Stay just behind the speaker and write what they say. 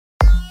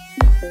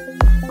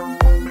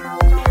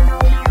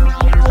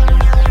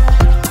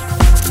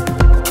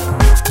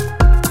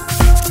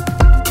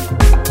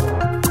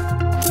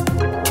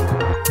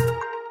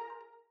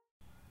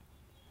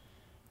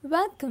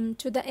Welcome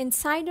to the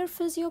Insider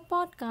Physio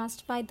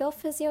podcast by The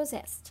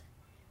Physiozest.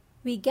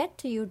 We get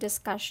to you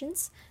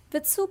discussions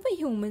with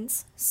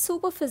superhumans,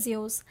 super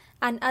physios,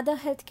 and other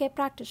healthcare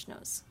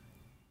practitioners.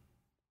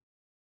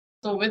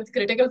 So, with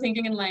critical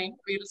thinking in mind,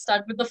 we'll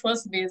start with the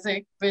first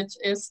basic, which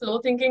is slow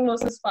thinking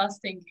versus fast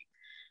thinking.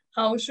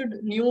 How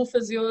should new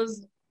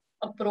physios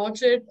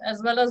approach it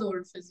as well as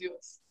old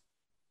physios?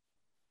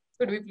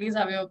 Could we please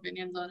have your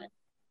opinions on it?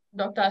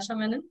 Dr. Asha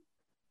Menon?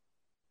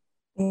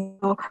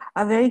 So,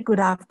 a very good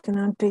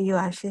afternoon to you,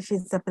 Ashish.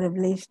 It's a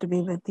privilege to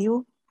be with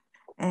you.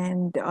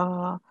 And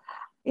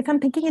if I'm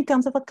thinking in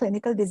terms of a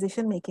clinical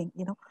decision making,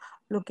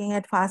 looking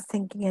at fast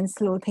thinking and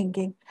slow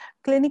thinking,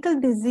 clinical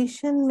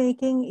decision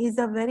making is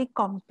a very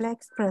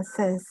complex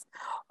process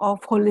of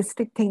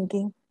holistic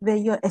thinking where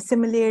you're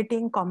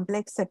assimilating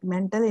complex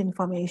segmental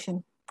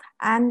information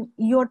and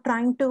you're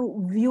trying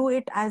to view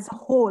it as a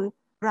whole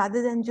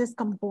rather than just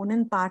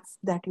component parts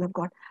that you have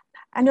got.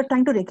 And you're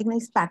trying to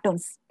recognize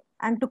patterns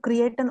and to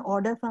create an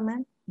order from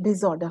a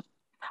disorder,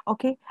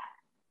 okay,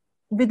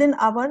 within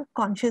our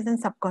conscious and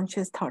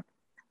subconscious thought.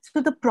 So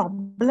the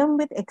problem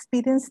with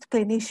experienced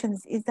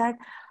clinicians is that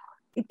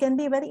it can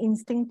be very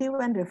instinctive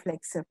and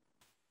reflexive.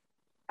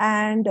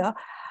 And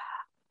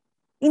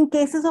in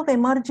cases of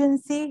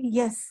emergency,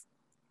 yes,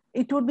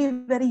 it would be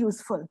very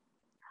useful.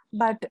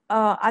 But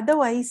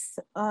otherwise,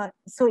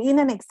 so in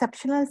an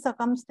exceptional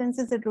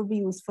circumstances, it would be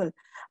useful.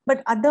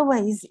 But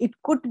otherwise, it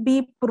could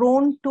be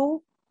prone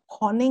to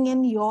honing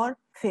in your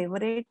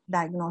favorite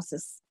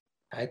diagnosis.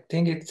 I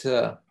think it's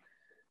a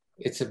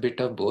bit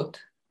of both.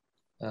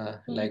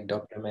 Like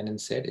Dr. Menon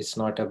said, it's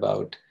not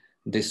about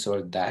this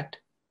or that.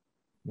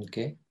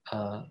 Okay.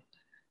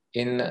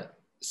 In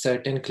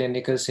certain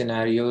clinical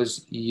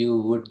scenarios, you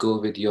would go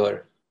with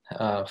your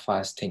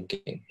fast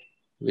thinking,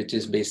 which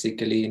is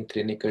basically in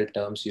clinical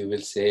terms, you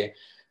will say,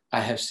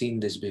 I have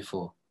seen this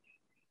before.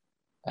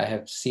 I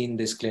have seen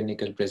this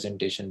clinical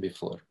presentation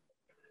before.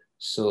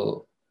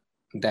 So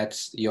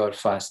that's your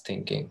fast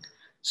thinking.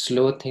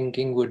 Slow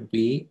thinking would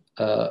be,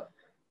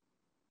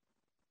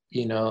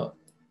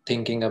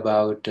 thinking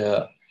about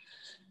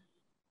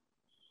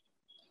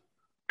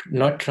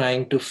not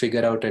trying to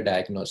figure out a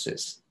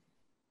diagnosis.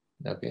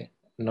 Okay.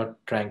 Not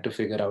trying to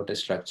figure out a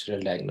structural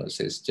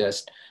diagnosis,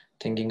 just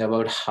thinking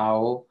about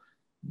how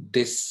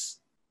this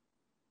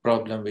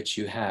problem which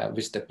you have,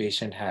 which the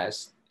patient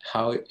has,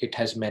 how it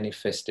has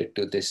manifested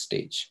to this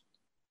stage.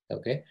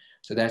 Okay.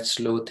 So that's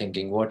slow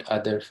thinking. What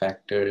other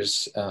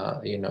factors,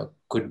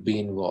 could be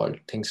involved,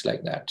 things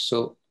like that.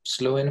 So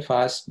slow and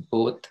fast,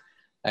 both,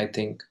 I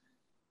think,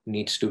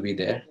 needs to be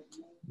there.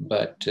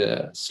 But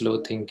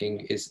slow thinking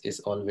is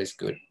always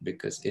good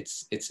because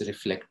it's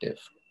reflective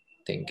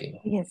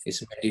thinking. Yes.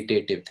 It's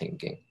meditative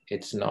thinking.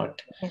 It's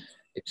not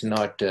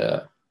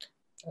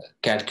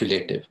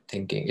calculative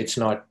thinking. It's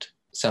not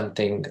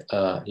something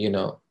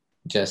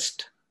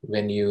just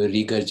when you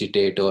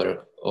regurgitate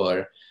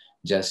or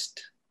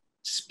just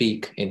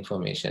speak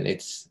information.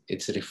 It's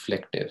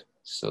reflective.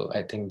 So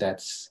I think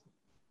that's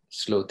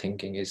slow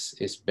thinking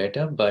is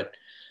better, but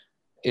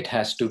it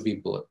has to be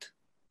both.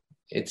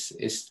 It's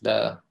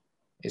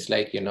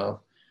like you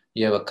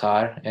have a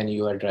car and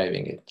you are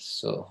driving it.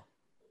 So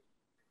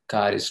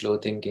car is slow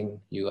thinking,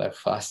 you are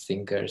fast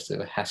thinker, so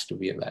it has to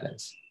be a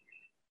balance.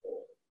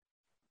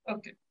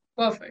 Okay,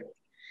 perfect.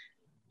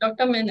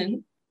 Dr.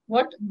 Menon,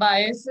 what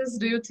biases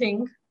do you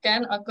think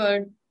can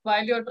occur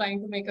while you're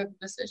trying to make a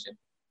decision,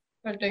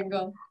 while doing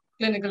a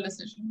clinical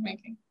decision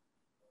making?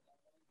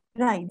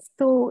 Right.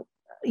 So,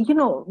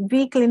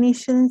 we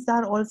clinicians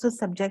are also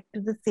subject to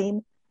the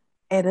same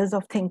errors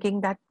of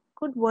thinking that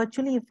could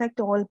virtually affect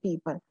all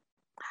people.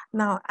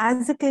 Now,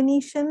 as a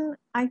clinician,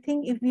 I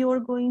think if we're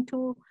going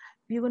to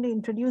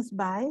introduce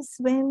bias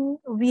when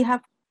we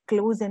have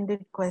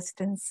close-ended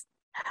questions,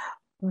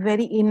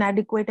 very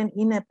inadequate and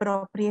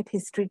inappropriate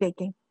history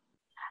taking,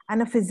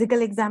 and a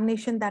physical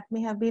examination that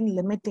may have been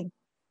limiting,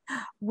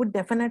 would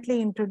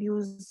definitely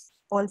introduce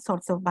all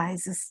sorts of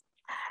biases.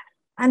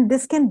 And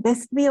this can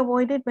best be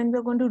avoided when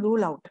we're going to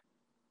rule out.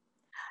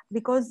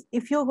 Because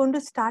if you're going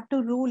to start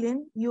to rule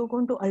in, you're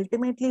going to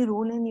ultimately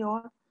rule in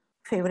your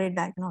favorite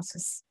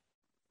diagnosis.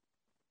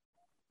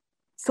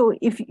 So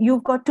if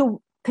you've got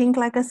to think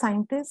like a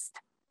scientist,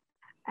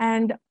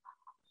 and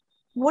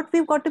what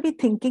we've got to be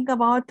thinking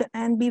about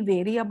and be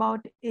wary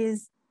about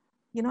is,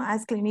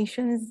 as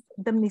clinicians,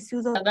 the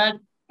misuse of... That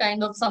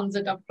kind of sums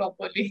it up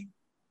properly.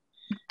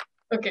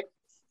 Okay,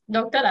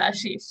 Dr.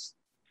 Ashish.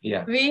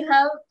 Yeah. We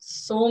have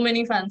so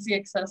many fancy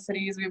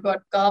accessories. We've got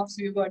cups,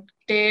 we've got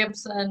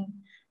tapes, and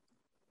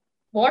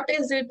what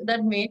is it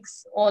that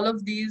makes all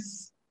of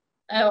these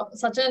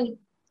such an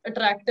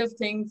attractive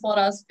thing for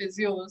us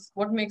physios?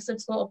 What makes it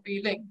so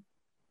appealing?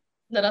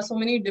 There are so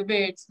many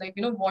debates, like,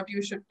 what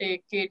you should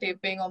take,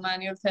 K-taping or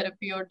manual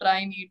therapy or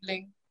dry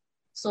needling.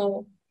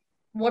 So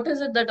what is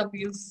it that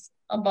appeals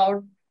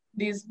about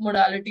these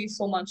modalities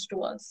so much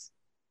to us?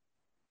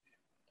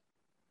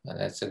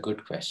 That's a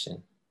good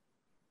question.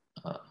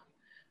 Uh,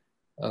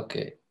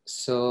 okay,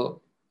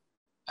 so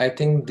I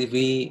think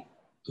we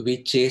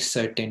chase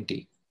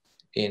certainty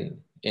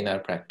in our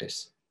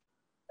practice.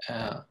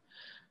 Uh,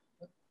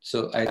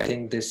 so I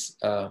think this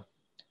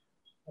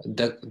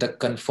the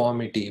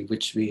conformity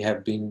which we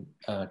have been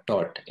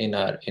taught in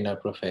our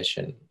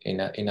profession,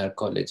 in our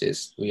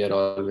colleges, we are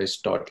always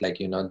taught, like,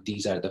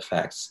 these are the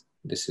facts.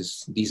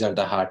 These are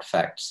the hard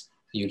facts.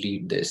 You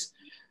read this.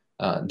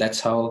 That's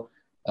how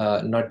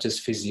not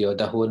just physio,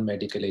 the whole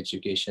medical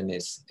education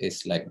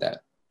is like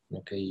that.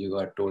 Okay, you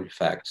are told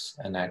facts,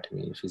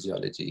 anatomy,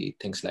 physiology,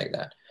 things like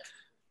that.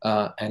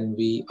 And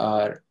we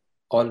are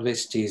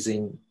always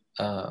chasing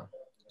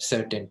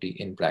certainty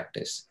in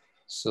practice.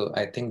 So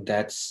I think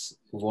that's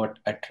what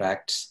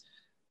attracts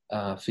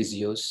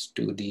physios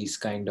to these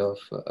kind of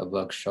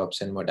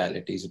workshops and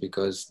modalities,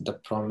 because the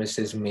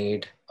promises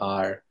made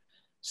are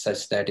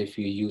such that if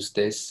you use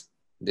this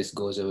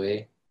goes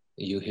away.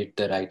 You hit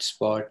the right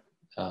spot,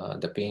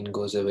 the pain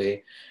goes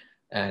away.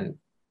 And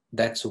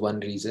that's one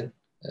reason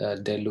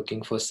they're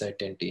looking for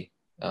certainty.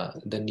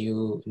 The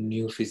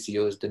new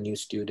physios, the new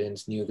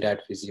students, new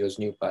grad physios,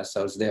 new pass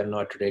outs, they are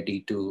not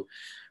ready to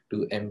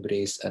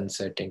embrace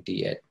uncertainty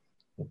yet.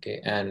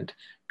 Okay, and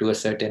to a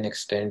certain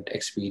extent,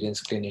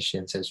 experienced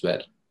clinicians as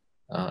well,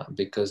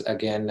 because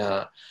again,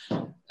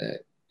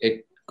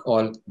 it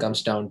all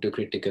comes down to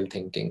critical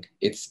thinking.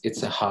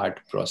 It's a hard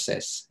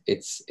process.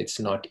 It's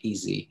not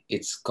easy.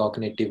 It's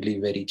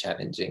cognitively very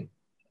challenging.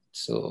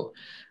 So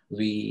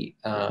we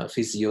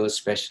physios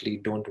especially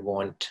don't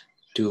want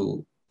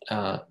to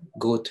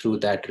go through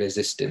that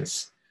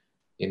resistance,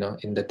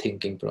 in the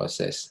thinking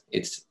process.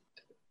 It's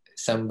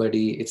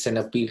an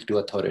appeal to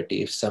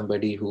authority. If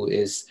somebody who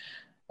is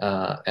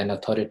an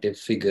authoritative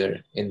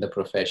figure in the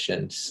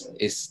professions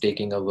is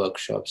taking a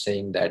workshop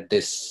saying that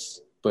this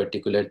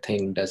particular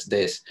thing does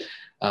this,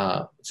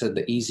 so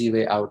the easy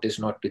way out is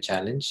not to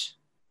challenge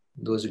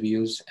those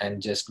views and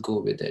just go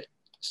with it.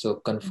 So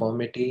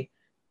conformity,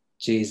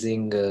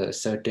 chasing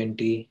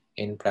certainty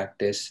in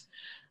practice.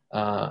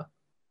 Uh,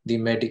 the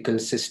medical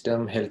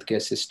system,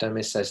 healthcare system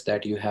is such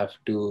that you have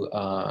to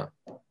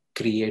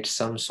create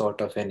some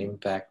sort of an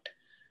impact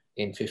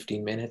in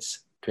 15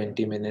 minutes,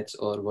 20 minutes,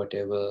 or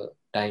whatever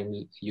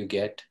time you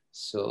get.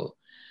 So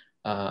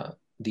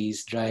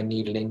these dry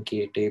needling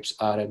K tapes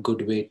are a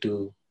good way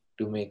to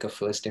make a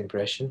first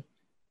impression.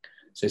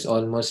 So it's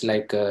almost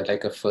like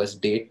a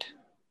first date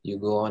you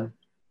go on.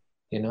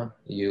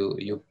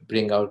 You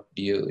bring out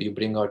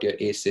your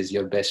aces,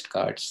 your best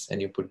cards,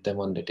 and you put them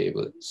on the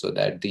table so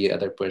that the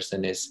other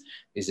person is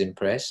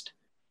impressed.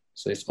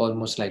 So it's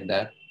almost like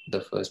that,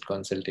 the first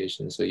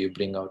consultation. So you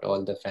bring out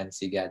all the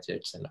fancy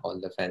gadgets and all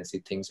the fancy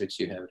things which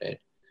you have read.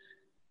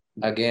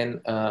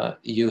 Again,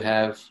 you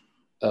have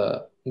uh,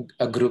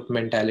 a group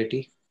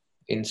mentality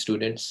in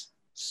students.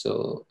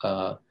 So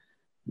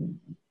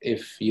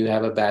if you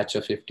have a batch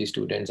of 50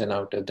 students and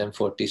out of them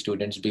 40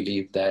 students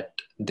believe that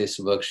this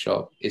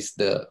workshop is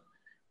the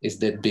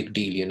big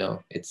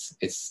deal,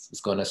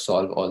 it's going to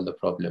solve all the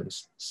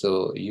problems.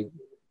 So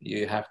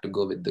you have to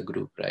go with the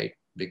group, right?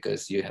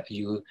 Because you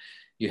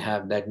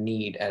have that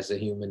need as a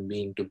human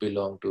being to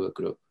belong to a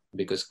group,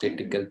 because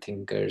critical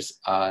thinkers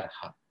are,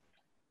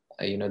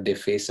 they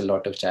face a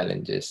lot of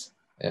challenges.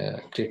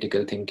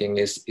 Critical thinking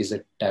is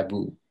a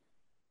taboo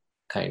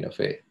kind of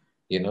a,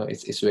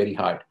 it's very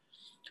hard.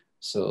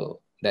 So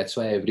that's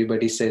why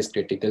everybody says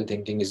critical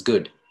thinking is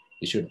good.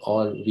 We should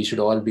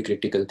all be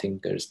critical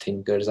thinkers.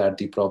 Thinkers are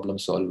the problem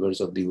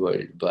solvers of the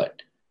world.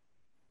 But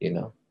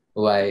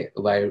why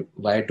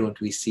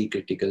don't we see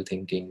critical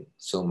thinking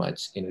so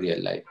much in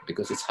real life?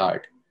 Because it's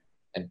hard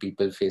and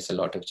people face a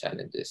lot of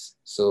challenges.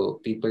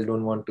 So people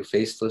don't want to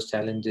face those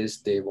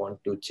challenges. They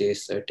want to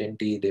chase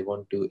certainty. They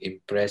want to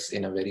impress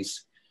in a very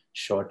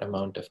short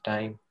amount of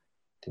time.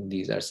 I think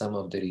these are some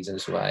of the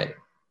reasons why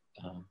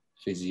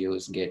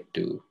physios get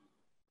to.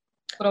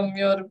 From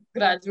your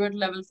graduate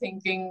level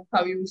thinking,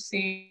 how you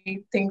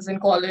see things in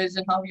college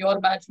and how your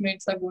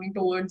batchmates are going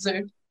towards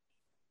it,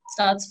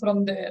 starts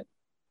from there.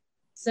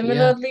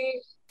 Yeah.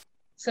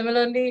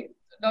 Similarly,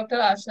 Dr.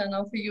 Asha,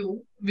 now for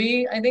you,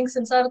 I think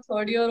since our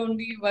third year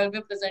only, while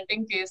we're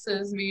presenting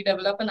cases, we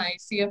develop an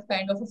ICF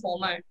kind of a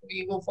format.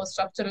 We go for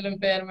structural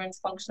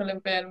impairments, functional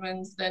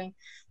impairments, then,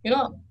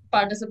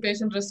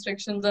 participation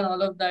restrictions and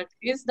all of that.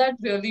 Does that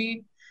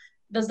really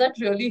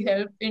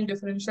help in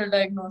differential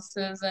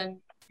diagnosis and,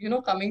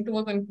 coming to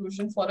a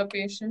conclusion for a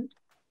patient?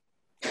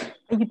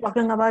 Are you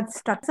talking about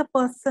structure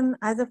person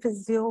as a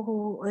physio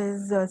who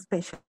is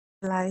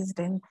specialized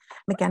in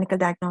mechanical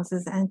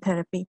diagnosis and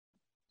therapy?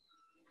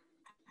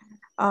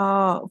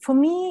 For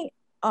me,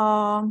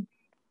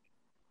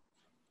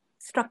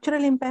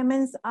 structural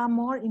impairments are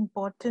more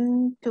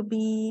important to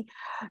be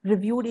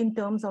reviewed in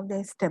terms of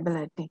their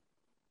stability.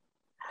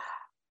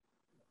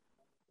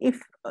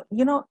 If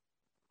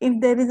if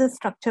there is a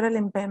structural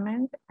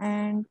impairment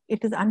and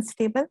it is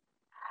unstable,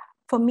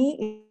 for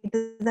me it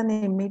is an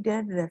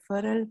immediate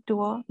referral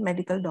to a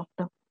medical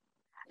doctor.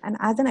 And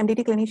as an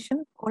MDT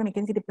clinician or a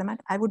McKinsey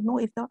diplomat, I would know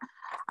if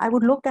I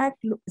would look at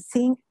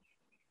seeing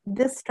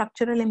this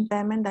structural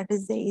impairment, that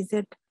is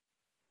it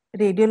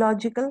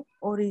radiological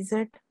or is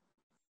it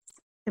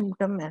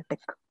symptomatic?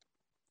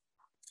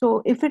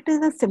 So if it is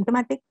a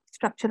symptomatic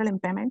structural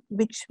impairment,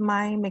 which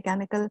my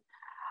mechanical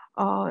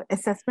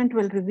assessment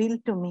will reveal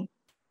to me,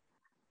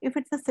 if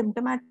it's a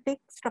symptomatic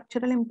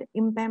structural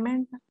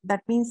impairment,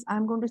 that means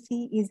I'm going to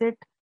see is it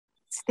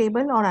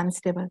stable or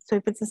unstable. So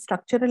if it's a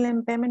structural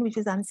impairment which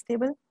is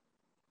unstable,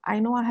 I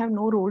know I have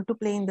no role to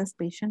play in this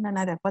patient, and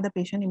I refer the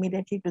patient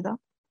immediately to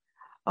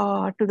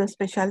the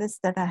specialist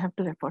that I have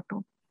to refer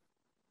to.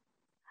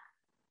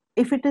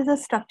 If it is a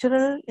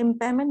structural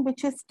impairment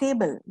which is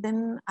stable,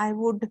 then I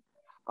would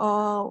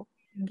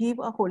give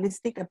a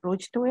holistic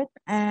approach to it,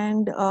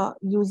 and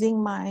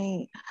using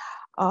my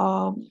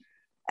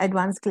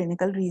advanced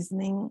clinical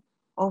reasoning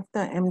of the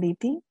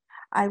MDT,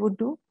 I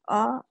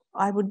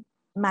would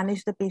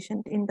manage the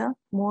patient in the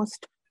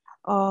most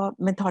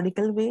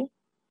methodical way,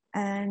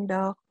 and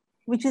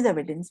which is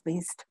evidence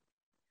based.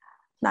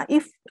 Now,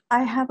 if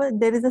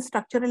there is a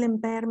structural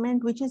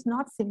impairment which is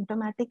not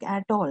symptomatic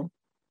at all,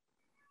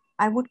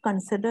 I would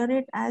consider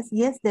it as,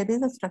 yes, there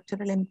is a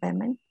structural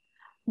impairment,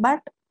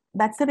 but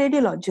that's a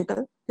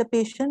radiological. The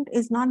patient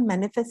is not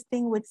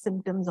manifesting with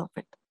symptoms of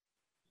it,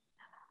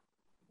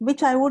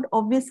 which I would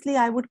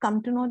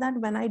come to know that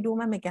when I do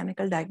my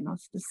mechanical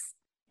diagnosis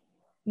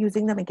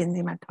using the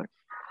McKinsey method.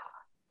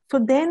 So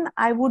then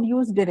I would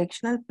use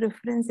directional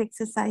preference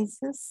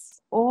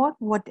exercises or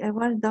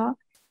whatever the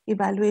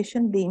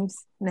evaluation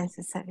deems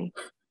necessary.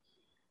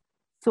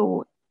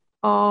 So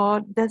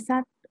does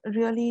that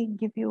really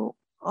give you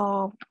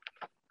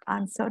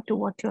answer to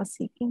what you're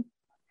seeking?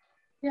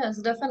 Yes,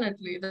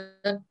 definitely.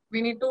 That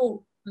we need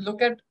to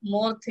look at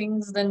more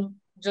things than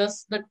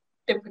just the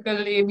typical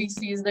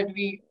ABCs that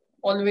we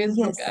always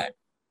look Yes. at.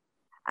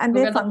 And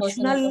Look where at the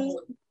person as a functional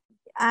whole.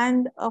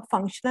 and a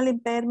functional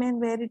impairment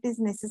where it is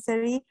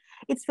necessary,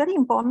 it's very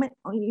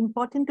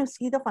important to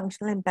see the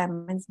functional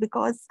impairments,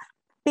 because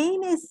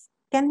pain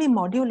can be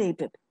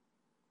modulated.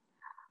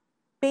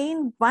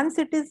 Pain, once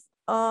it is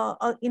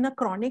in a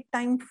chronic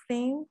time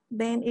frame,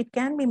 then it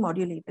can be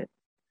modulated.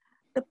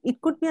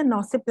 It could be a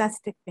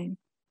nociplastic pain.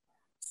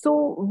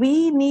 So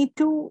we need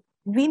to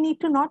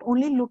not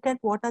only look at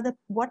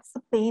what's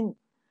the pain,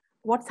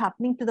 what's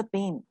happening to the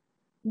pain.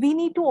 We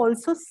need to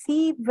also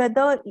see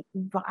whether,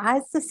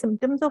 as the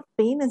symptoms of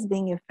pain is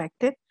being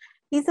affected,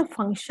 is the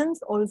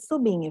functions also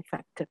being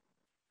affected.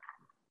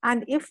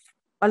 And if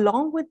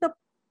along with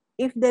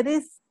if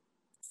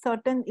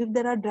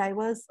there are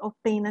drivers of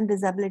pain and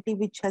disability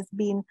which has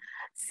been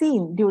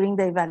seen during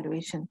the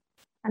evaluation,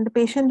 and the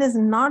patient is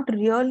not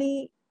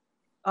really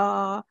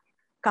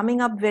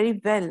coming up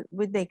very well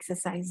with the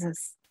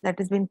exercises that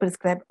has been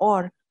prescribed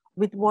or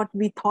with what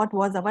we thought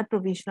was our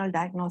provisional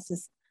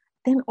diagnosis,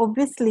 then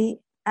obviously,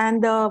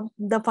 and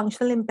the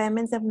functional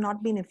impairments have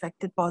not been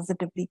affected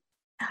positively,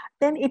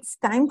 then it's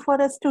time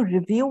for us to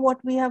review what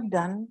we have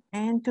done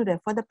and to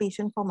refer the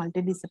patient for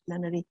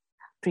multidisciplinary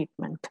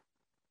treatment.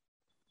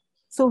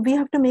 So we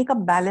have to make a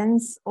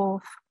balance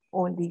of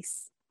all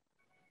these.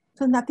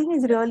 So nothing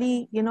is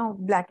really,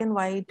 black and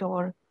white,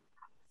 or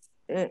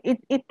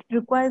it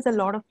requires a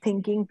lot of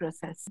thinking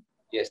process.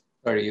 Yes,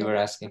 sorry, you were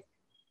asking.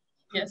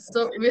 Yes,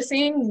 so we're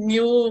seeing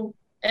new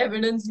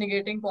evidence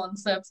negating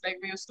concepts. Like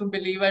we used to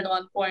believe at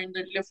one point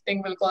that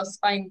lifting will cause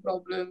spine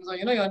problems, or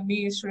your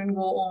knees shouldn't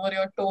go over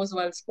your toes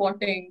while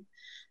squatting.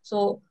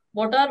 So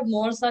what are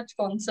more such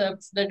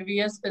concepts that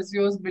we as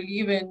physios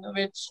believe in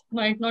which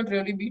might not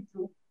really be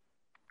true?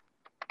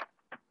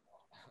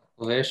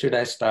 Where should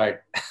I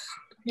start?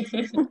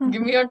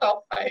 Give me your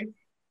top 5.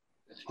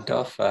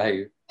 Top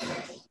 5.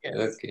 Yes.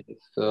 Okay,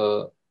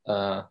 so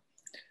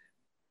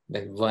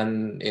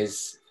one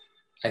is,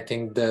 I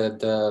think,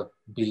 the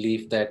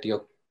belief that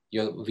your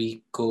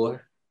weak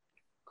core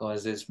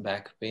causes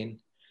back pain.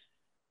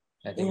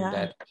 I think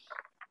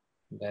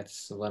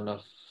that's one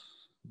of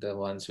the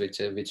ones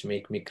which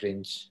make me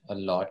cringe a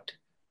lot.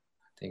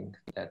 I think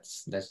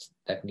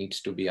that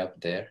needs to be up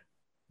there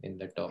in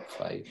the top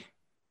 5.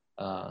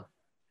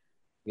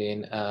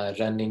 Again,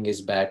 running is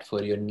bad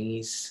for your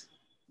knees.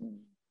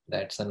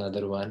 That's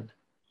another one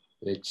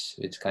which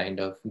kind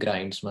of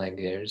grinds my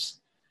gears.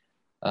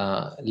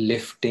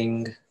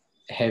 Lifting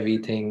heavy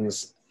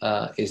things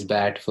is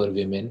bad for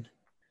women.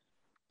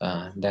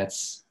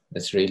 That's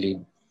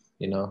really,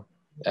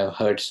 I've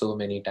heard so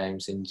many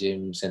times in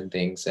gyms and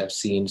things. I've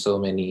seen so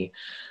many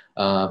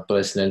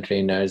personal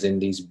trainers in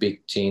these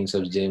big chains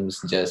of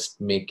gyms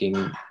just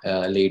making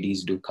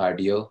ladies do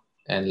cardio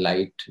and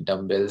light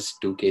dumbbells,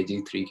 2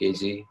 kg, 3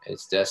 kg.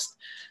 It's just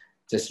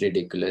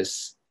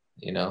ridiculous,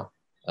 so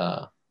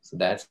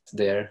that's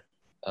there.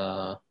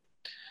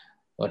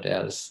 What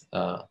else?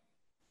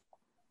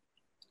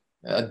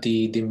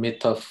 The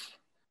myth of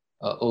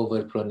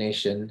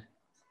overpronation.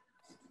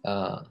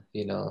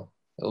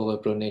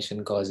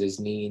 Overpronation causes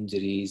knee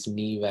injuries,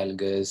 knee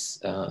valgus.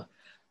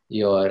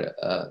 Your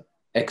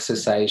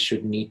exercise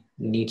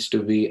needs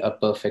to be a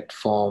perfect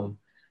form.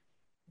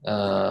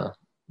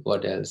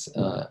 What else?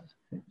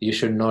 You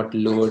should not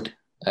load.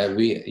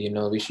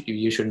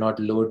 You should not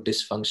load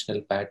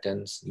dysfunctional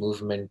patterns,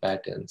 movement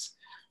patterns,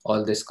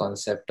 all this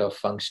concept of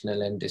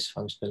functional and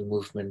dysfunctional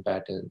movement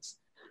patterns.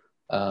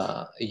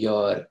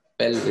 Your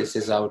pelvis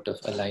is out of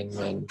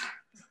alignment.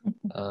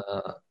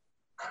 Uh,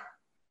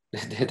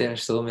 there are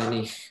so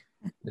many.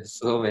 There's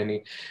so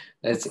many.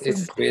 It's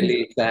Absolutely.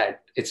 really sad.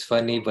 It's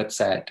funny but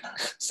sad,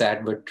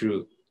 sad but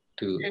true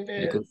too. It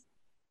Because is.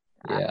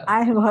 yeah,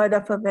 I have heard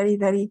of a very,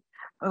 very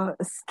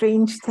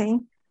strange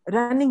thing.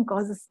 Running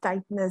causes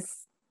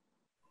tightness.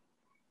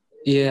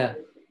 yeah,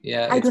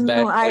 yeah. I It's don't bad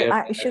know. for your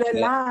I should I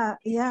yeah. laugh?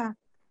 Yeah.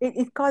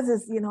 It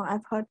causes,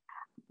 I've heard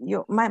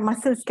my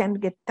muscles can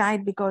get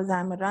tight because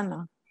I'm a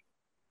runner.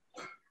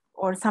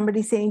 Or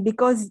somebody saying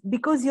because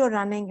you're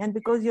running and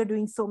because you're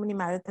doing so many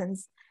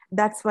marathons,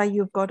 that's why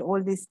you've got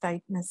all these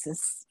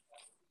tightnesses.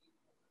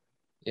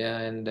 Yeah,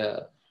 and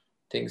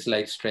things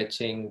like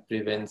stretching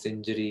prevents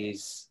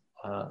injuries.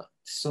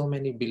 So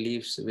many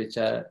beliefs which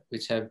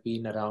have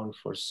been around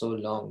for so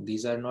long.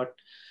 These are not.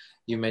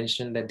 You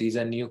mentioned that these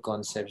are new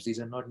concepts. These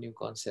are not new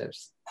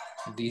concepts.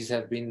 These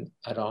have been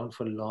around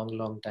for a long,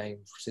 long time.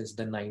 Since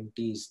the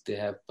 90s, they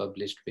have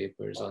published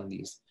papers on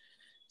these.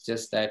 It's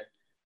just that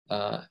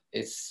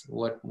it's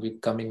what we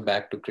coming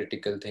back to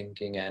critical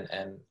thinking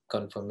and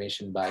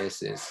confirmation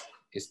biases.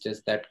 It's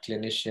just that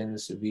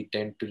clinicians, we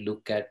tend to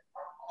look at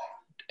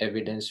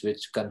evidence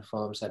which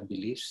confirms our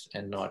beliefs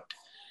and not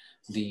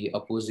the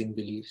opposing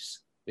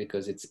beliefs,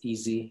 because it's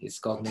easy, it's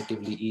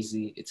cognitively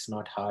easy, it's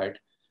not hard.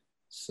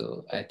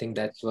 So I think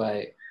that's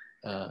why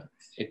uh,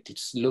 it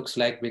looks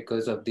like,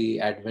 because of the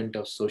advent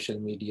of social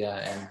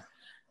media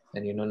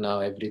and now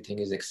everything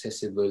is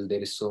accessible,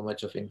 there is so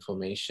much of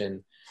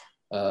information.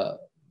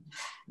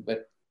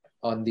 But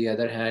on the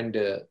other hand,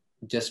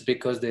 just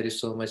because there is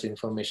so much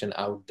information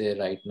out there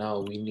right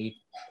now, we need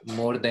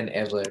more than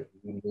ever,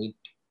 we need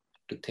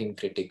to think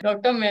critically.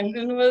 Dr.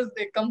 Mendon was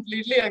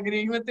completely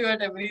agreeing with you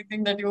at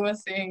everything that you were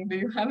saying. Do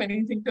you have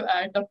anything to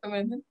add, Dr.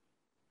 Mendon,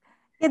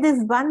 Yeah,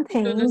 there's one to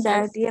thing this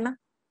that, list?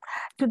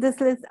 to this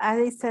list, as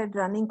I said,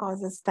 running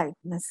causes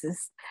tightnesses.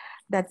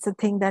 That's a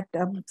thing that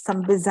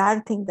some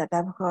bizarre thing that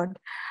I've heard.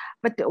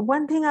 But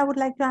one thing I would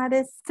like to add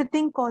is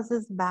sitting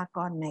causes back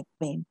or neck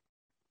pain.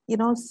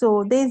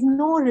 So there's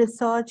no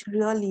research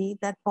really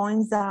that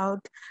points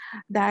out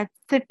that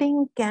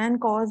sitting can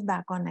cause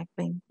back or neck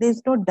pain.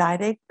 There's no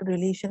direct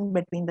relation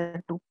between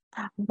the two.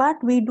 But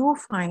we do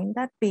find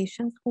that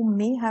patients who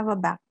may have a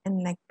back and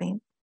neck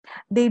pain,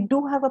 they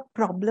do have a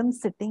problem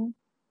sitting,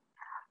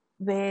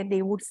 where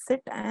they would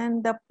sit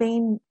and the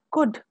pain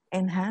could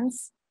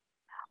enhance,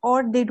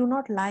 or they do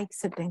not like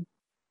sitting.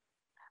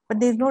 But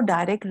there's no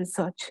direct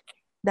research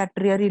that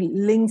really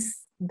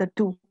links the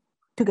two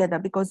together,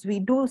 because we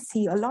do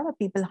see a lot of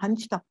people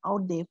hunched up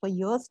out there for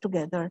years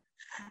together,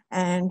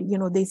 and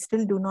they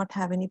still do not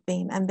have any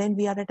pain. And then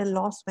we are at a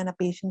loss when a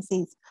patient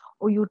says,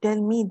 oh, you tell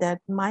me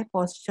that my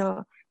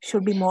posture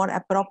should be more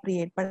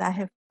appropriate, but I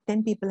have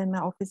 10 people in my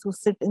office who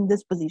sit in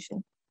this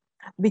position,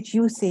 which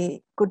you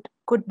say could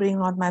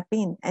bring on my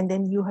pain, and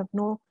then you have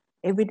no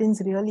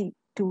evidence really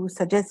to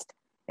suggest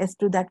as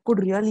to that could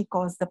really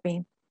cause the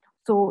pain.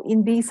 So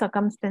in these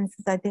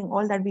circumstances, I think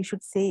all that we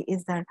should say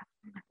is that,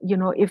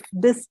 if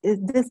this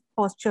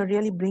posture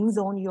really brings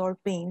on your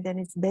pain, then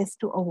it's best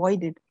to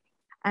avoid it.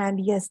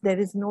 And yes, there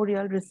is no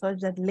real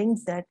research that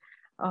links that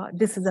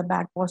this is a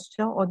bad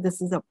posture or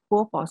this is a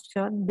poor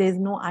posture. There's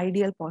no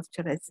ideal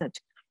posture as such.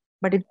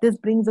 But if this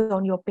brings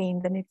on your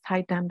pain, then it's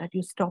high time that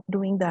you stop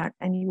doing that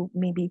and you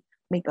maybe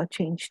make a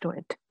change to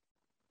it.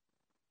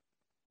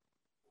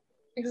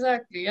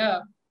 Exactly, yeah.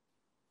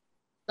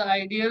 The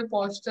ideal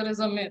posture is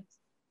a myth.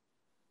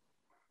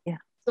 Yeah.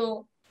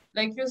 So,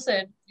 like you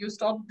said, you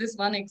stop this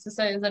one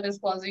exercise that is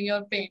causing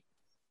your pain.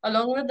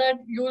 Along with that,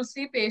 you'll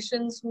see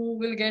patients who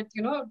will get,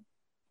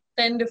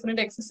 10 different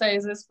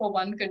exercises for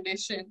one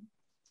condition.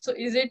 So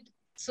is it,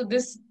 so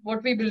this,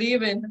 what we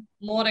believe in,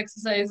 more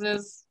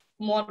exercises,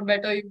 more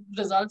better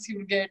results you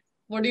will get.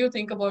 What do you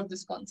think about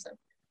this concept?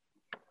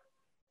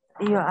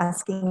 You're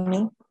asking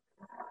me?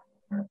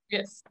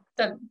 Yes,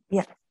 tell me.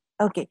 Yeah.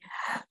 Okay.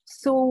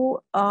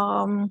 So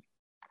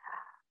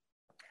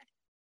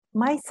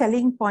my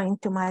selling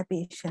point to my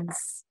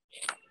patients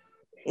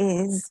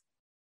is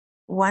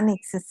one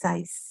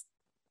exercise,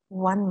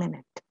 1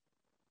 minute.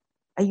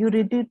 Are you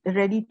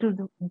ready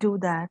to do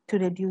that to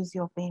reduce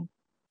your pain?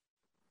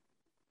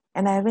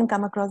 And I haven't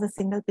come across a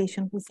single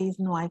patient who says,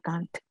 no, I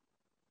can't.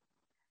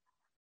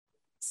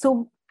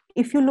 So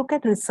if you look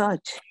at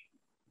research,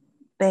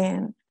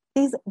 then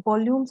these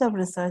volumes of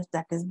research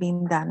that is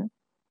being done.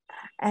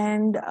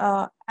 And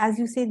as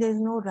you say,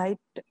 there's no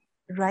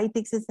right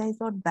exercise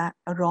or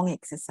wrong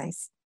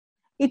exercise.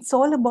 It's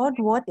all about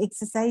what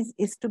exercise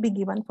is to be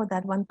given for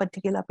that one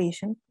particular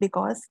patient,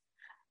 because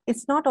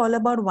it's not all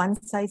about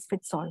one size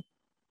fits all.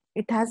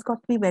 It has got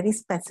to be very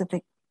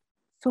specific.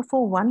 So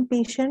for one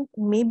patient,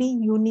 maybe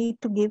you need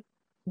to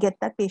get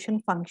that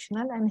patient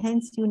functional, and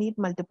hence you need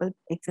multiple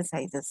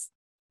exercises.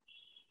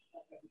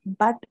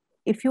 But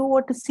if you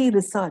were to see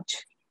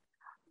research,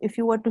 if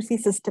you were to see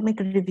systemic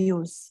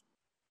reviews,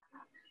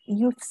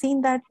 you've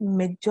seen that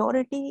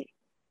majority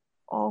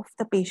of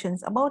the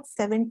patients, about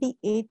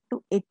 78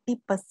 to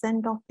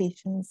 80% of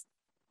patients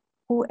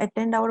who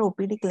attend our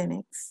OPD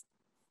clinics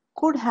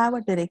could have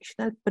a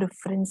directional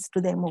preference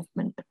to their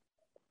movement.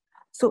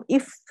 So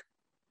if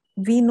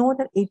we know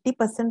that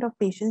 80% of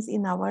patients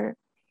in our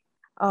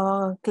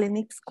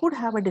clinics could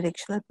have a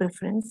directional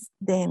preference,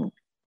 then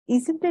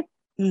isn't it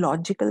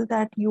logical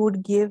that you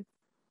would give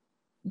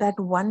that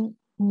one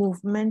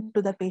movement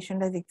to the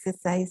patient as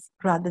exercise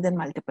rather than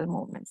multiple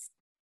movements?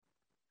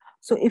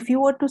 So if you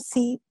were to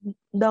see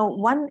the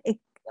one,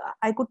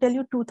 I could tell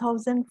you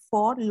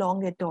 2004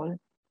 Long et al.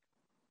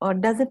 Or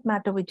does it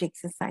matter which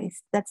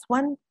exercise? That's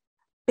one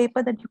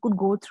paper that you could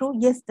go through.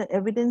 Yes, the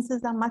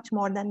evidences are much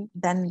more than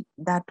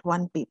that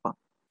one paper.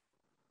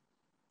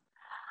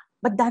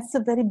 But that's a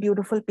very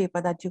beautiful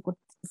paper that you could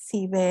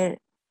see where,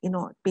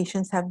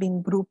 patients have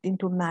been grouped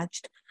into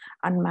matched,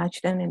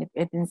 unmatched, and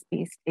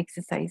evidence-based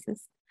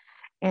exercises.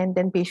 And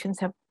then patients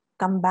have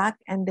come back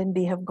and then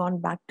they have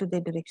gone back to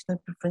their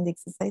directional preference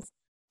exercise,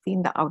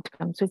 seen the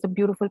outcome. So it's a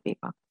beautiful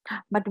paper.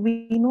 But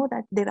we know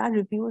that there are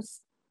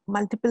reviews,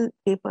 multiple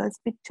papers,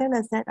 which tell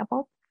us that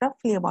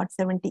roughly about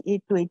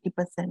 78 to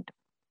 80%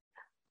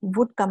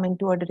 would come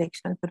into a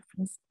directional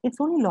preference. It's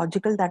only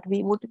logical that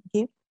we would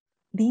give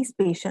these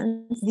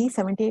patients, these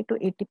 78 to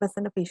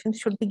 80% of patients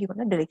should be given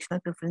a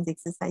directional preference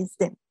exercise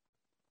then.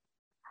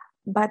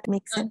 But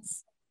makes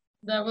sense.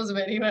 That was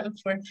very well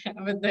put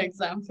with the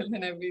example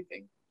and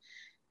everything.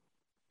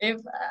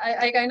 If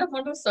I kind of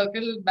want to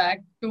circle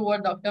back to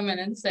what Dr.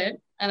 Menon said,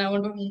 and I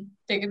want to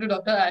take it to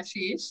Dr.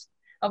 Ashish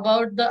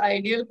about the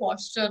ideal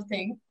posture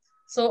thing.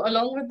 So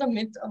along with the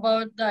myth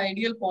about the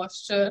ideal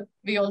posture,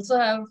 we also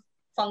have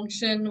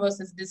function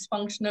versus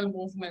dysfunctional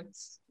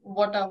movements.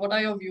 What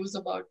are your views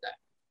about that?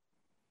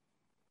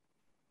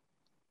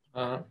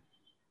 I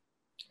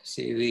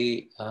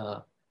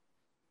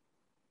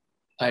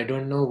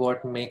don't know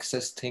what makes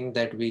us think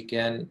that we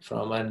can,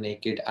 from our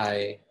naked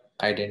eye,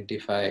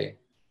 identify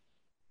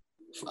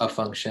a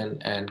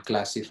function and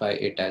classify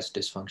it as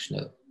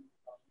dysfunctional,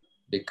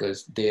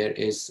 because there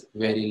is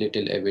very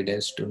little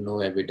evidence to no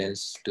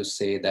evidence to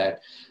say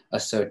that a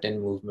certain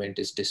movement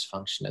is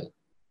dysfunctional.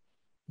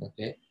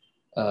 Okay.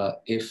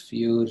 If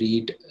you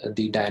read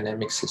the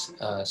dynamic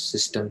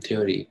system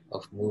theory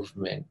of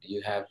movement,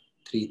 you have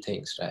three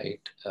things, right?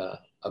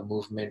 A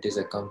movement is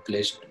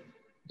accomplished.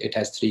 It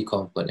has three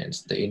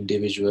components: the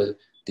individual,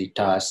 the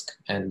task,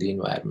 and the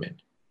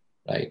environment,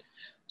 right?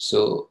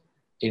 So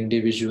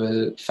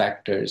individual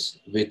factors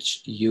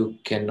which you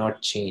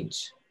cannot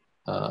change,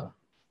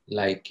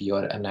 like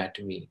your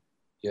anatomy,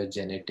 your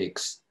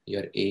genetics,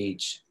 your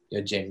age,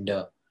 your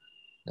gender,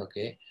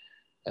 okay,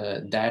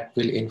 that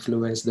will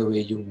influence the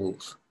way you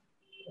move.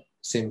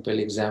 Simple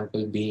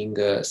example being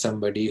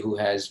somebody who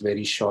has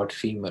very short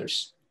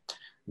femurs.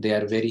 They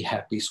are very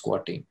happy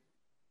squatting,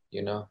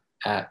 you know,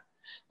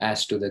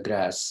 ass to the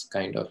grass,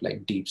 kind of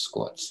like deep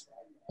squats,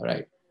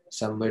 right?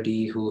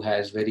 Somebody who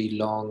has very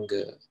long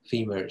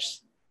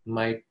femurs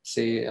might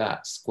say,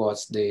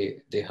 squats,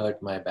 they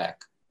hurt my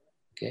back.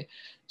 Okay,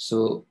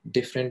 so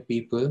different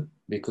people,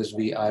 because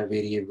we are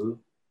variable,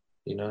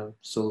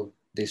 so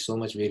there's so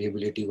much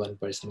variability. One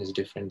person is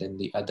different than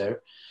the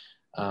other.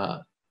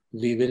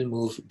 We will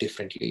move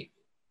differently.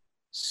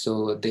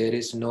 So there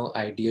is no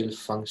ideal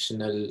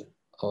functional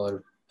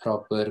or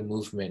proper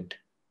movement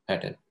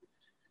pattern.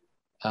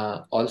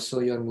 Also,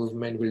 your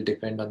movement will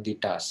depend on the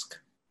task.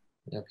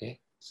 Okay,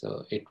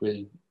 so it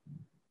will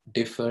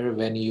differ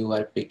when you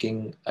are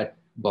picking a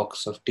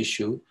box of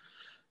tissue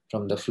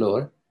from the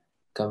floor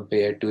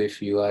compared to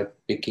if you are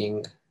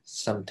picking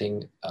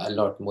something a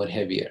lot more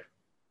heavier.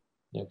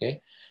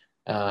 Okay,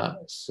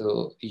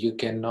 so you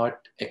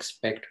cannot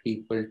expect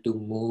people to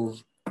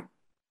move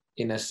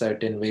in a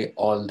certain way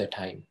all the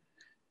time.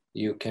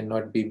 You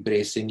cannot be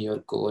bracing your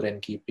core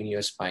and keeping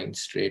your spine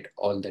straight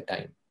all the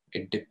time.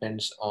 It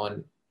depends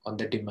on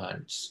the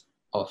demands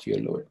of your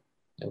load.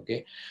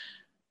 Okay.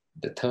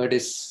 The third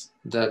is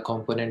the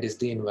component is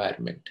the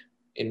environment.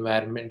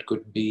 Environment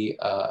could be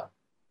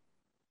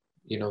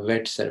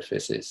wet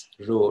surfaces,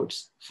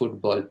 roads,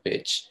 football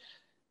pitch,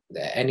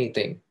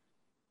 anything,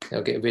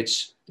 okay,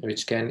 which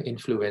can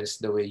influence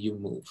the way you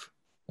move.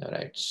 All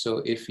right. So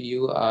if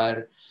you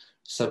are,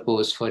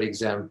 suppose for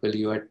example,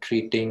 you are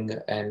treating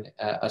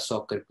a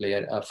soccer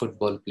player, a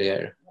football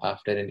player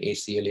after an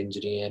ACL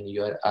injury, and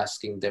you are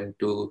asking them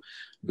to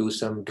do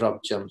some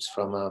drop jumps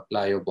from a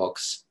plyo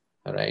box,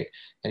 all right,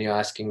 and you're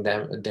asking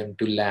them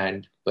to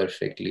land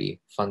perfectly,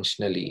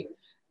 functionally,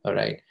 all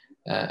right.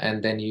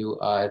 And then you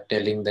are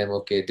telling them,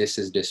 okay, this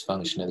is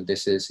dysfunctional.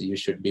 This is, you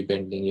should be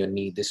bending your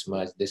knee this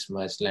much,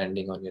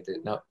 landing on your,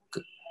 now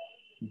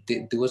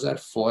those are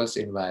false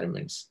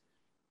environments.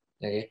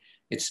 Okay,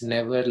 it's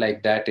never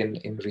like that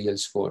in real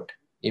sport.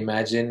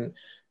 Imagine,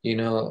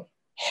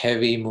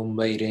 heavy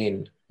Mumbai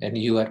rain, and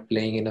you are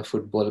playing in a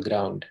football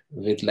ground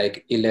with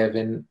like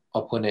 11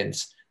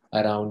 opponents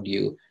around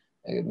you,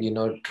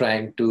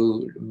 trying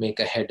to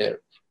make a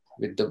header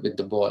with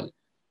the ball.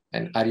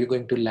 And are you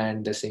going to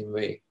land the same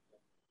way?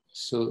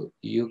 So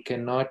you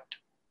cannot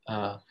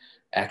uh,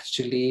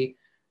 actually,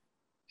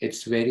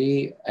 it's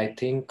very, I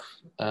think,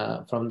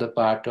 from the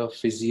part of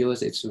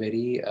physios, it's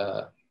very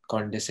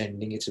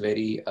condescending. It's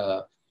very,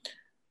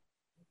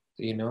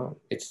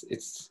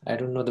 it's I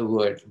don't know the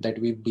word, that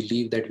we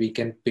believe that we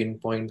can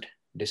pinpoint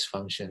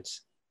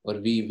dysfunctions, or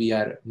we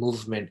are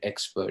movement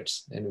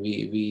experts, and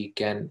we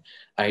can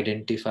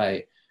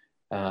identify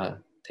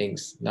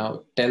things.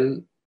 Now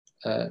tell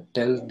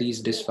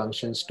these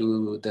dysfunctions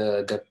to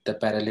the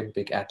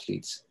Paralympic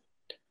athletes,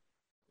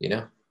 you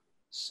know.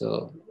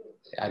 So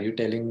are you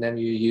telling them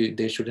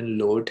they shouldn't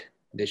load,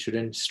 they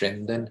shouldn't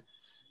strengthen?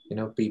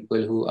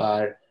 People who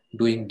are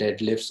doing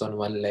deadlifts on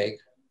one leg,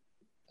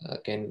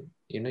 can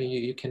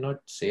you cannot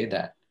say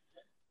that,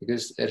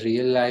 because a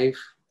real life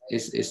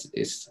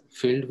is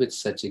filled with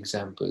such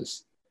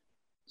examples.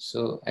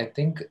 So I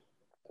think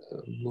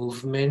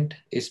movement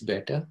is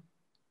better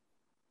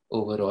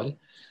overall.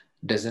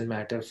 Doesn't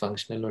matter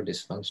functional or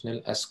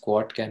dysfunctional. A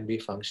squat can be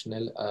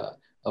functional,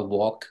 a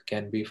walk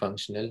can be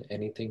functional,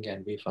 anything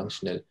can be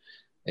functional.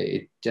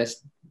 It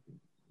just,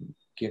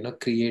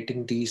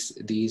 creating these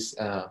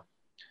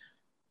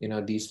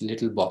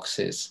little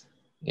boxes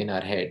in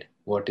our head,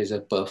 what is a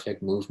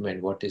perfect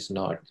movement, what is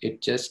not,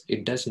 it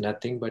does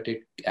nothing, but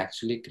it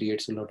actually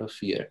creates a lot of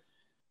fear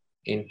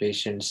in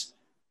patients'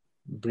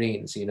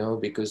 brains,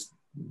 because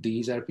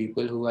these are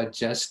people who are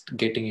just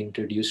getting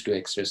introduced to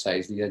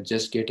exercise, they are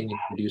just getting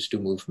introduced to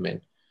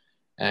movement.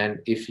 And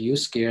if you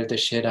scare the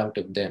shit out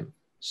of them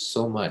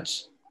so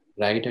much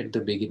right at the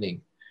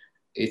beginning,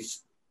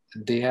 it's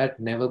they are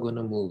never going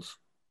to move,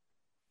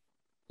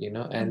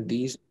 and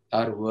these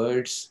are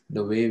words,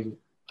 the way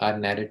our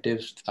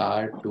narratives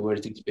are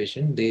towards these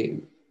patients,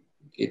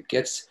 it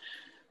gets,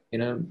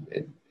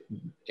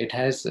 it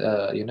has,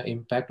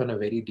 impact on a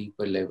very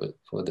deeper level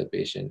for the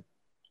patient.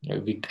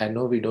 I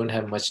know we don't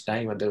have much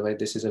time, otherwise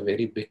this is a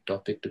very big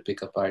topic to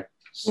pick apart.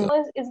 So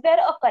Is there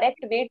a correct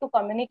way to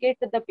communicate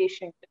with the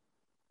patient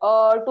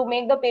to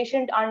make the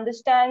patient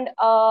understand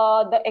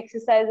the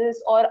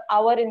exercises or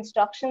our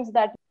instructions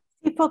that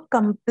for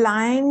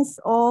compliance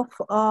of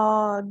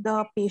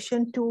the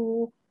patient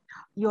to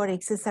your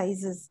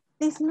exercises,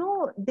 there's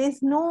no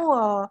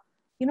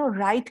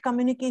right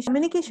communication.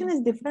 Communication is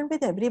different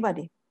with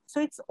everybody,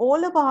 so it's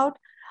all about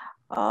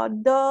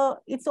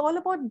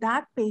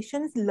that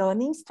patient's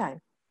learning style.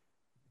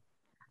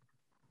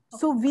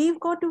 So we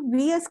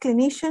as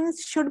clinicians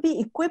should be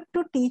equipped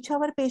to teach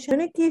our patient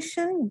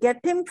communication,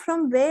 get him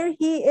from where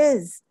he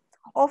is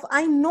of,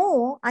 I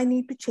know I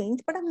need to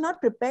change, but I'm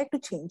not prepared to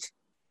change.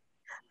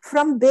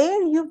 From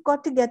there, you've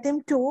got to get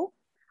him to,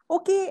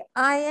 okay,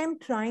 I am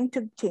trying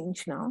to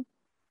change now.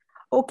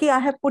 Okay, I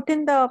have put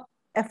in the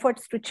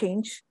efforts to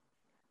change.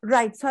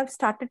 Right, so I've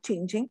started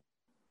changing.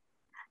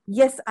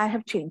 Yes, I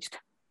have changed.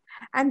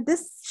 And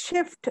this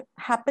shift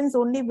happens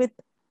only with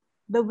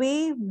the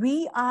way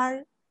we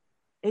are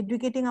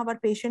educating our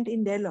patient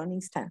in their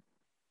learning style.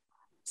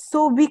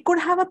 So we could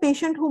have a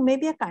patient who may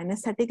be a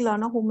kinesthetic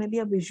learner, who may be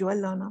a visual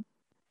learner,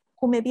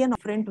 who may be in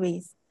different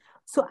ways.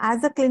 So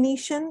as a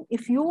clinician,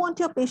 if you want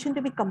your patient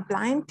to be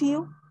compliant to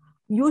you,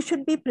 you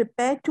should be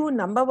prepared to,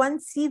 number one,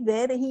 see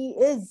where he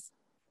is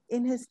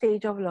in his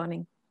stage of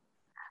learning.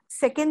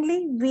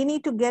 Secondly, we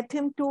need to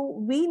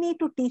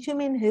teach him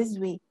in his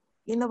way,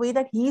 in a way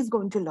that he is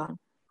going to learn.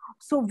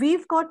 So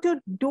we've got to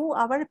do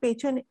our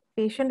patient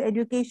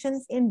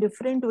educations in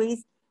different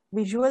ways,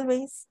 visual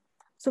ways.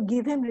 So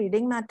give him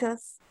reading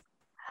matters,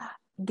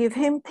 give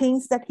him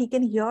things that he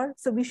can hear.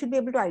 So we should be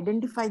able to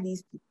identify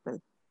these people.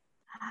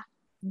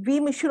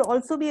 We should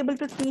also be able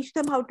to teach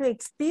them how to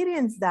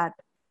experience that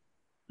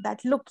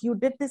look, you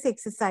did this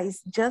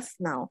exercise just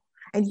now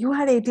and you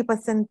had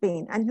 80%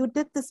 pain and you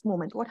did this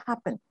movement. What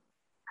happened?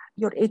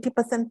 Your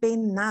 80%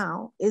 pain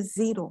now is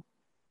 0.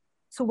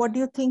 So what do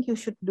you think you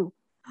should do?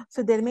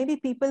 So there may be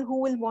people who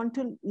will want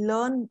to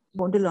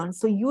learn.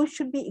 So you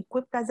should be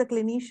equipped as a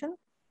clinician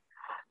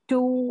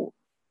to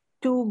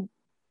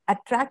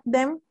attract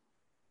them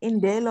in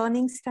their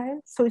learning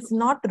style. So it's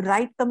not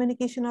right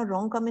communication or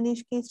wrong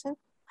communication.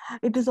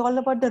 It is all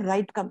about the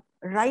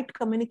right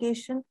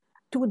communication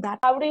to that.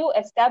 how do you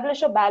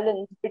establish a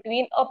balance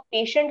between a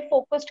patient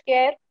focused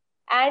care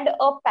and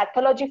a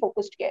pathology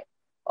focused care?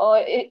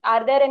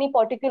 Are there any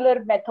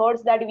particular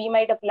methods that we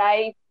might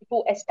apply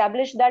to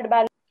establish that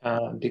balance?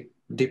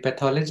 the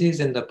pathology is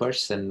in the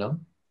person, no?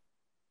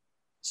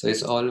 So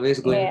it's always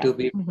going to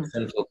be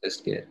person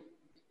focused care.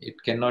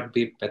 It cannot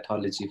be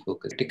pathology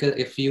focused.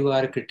 If you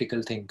are a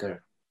critical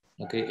thinker,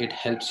 okay, it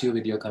helps you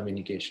with your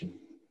communication,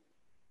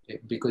 okay?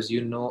 Because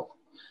you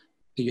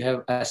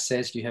have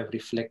assessed, you have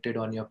reflected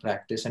on your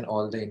practice and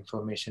all the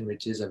information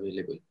which is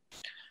available,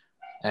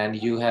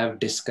 and you have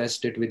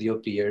discussed it with your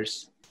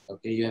peers,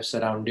 okay? You have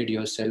surrounded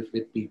yourself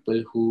with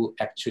people who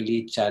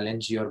actually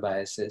challenge your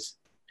biases,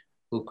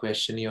 who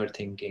question your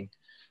thinking,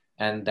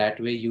 and that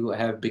way you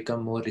have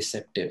become more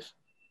receptive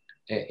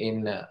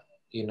in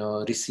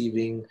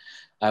receiving,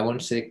 I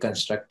won't say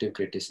constructive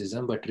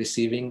criticism, but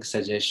receiving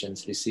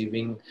suggestions,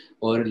 receiving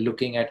or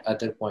looking at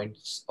other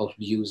points of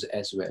views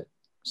as well.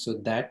 So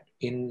that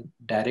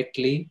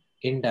indirectly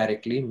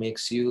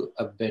makes you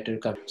a better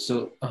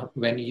so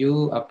when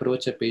you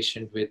approach a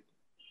patient with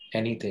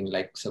anything,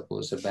 like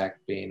suppose a back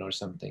pain or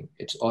something,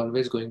 it's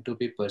always going to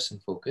be person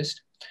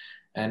focused.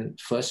 And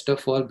first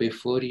of all,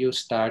 before you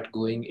start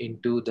going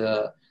into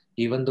the,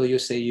 even though you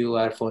say you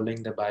are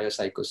following the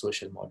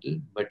biopsychosocial model,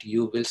 but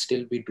you will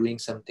still be doing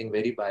something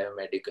very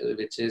biomedical,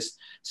 which is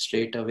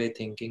straight away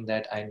thinking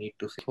that I need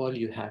to, first of all,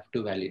 you have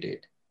to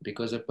validate,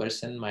 because a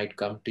person might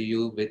come to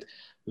you with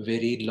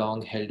very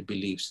long held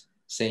beliefs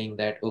saying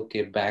that,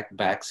 okay,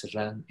 backs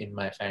run in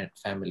my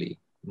family.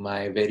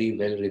 My very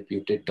well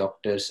reputed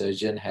doctor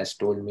surgeon has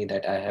told me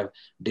that I have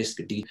disc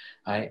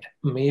I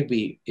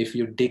maybe if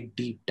you dig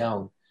deep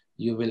down,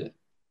 you will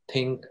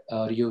think,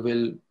 or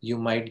you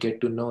might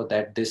get to know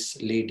that this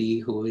lady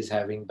who is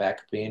having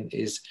back pain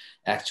is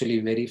actually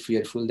very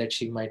fearful that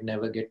she might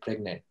never get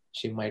pregnant,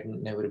 she might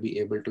never be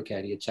able to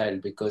carry a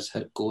child because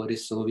her core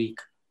is so weak.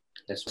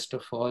 That's first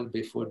of all,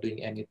 before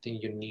doing anything,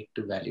 you need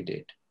to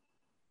validate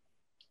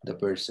the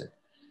person.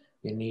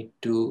 You need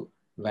to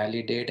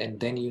validate, and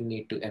then you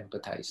need to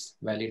empathize.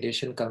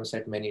 Validation comes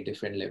at many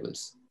different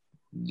levels.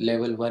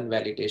 Level one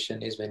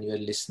validation is when you are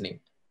listening.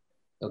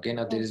 Okay,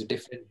 now there is a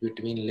difference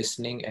between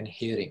listening and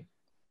hearing.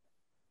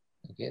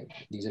 Okay,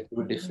 these are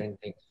two different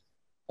things.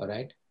 All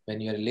right,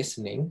 when you are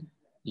listening,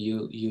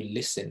 you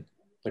listen,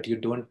 but you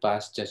don't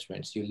pass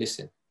judgments. You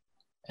listen,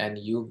 and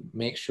you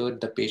make sure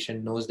the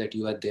patient knows that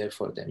you are there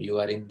for them. You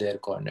are in their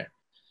corner.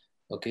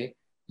 Okay,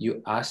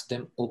 you ask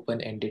them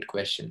open-ended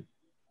question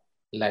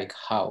like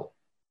how,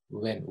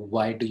 when,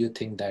 why do you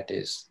think that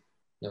is?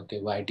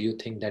 Okay, why do you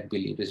think that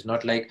belief is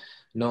not like,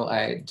 no,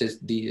 I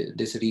just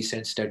this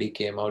recent study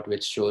came out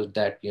which shows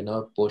that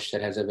posture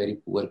has a very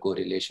poor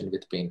correlation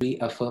with pain. Be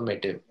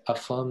affirmative,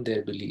 affirm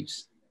their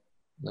beliefs.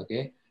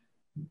 Okay,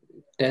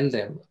 tell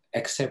them,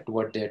 accept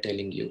what they're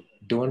telling you.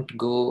 Don't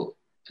go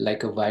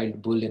like a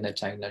wild bull in a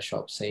china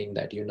shop saying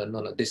that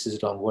no, this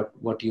is wrong,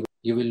 what you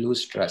will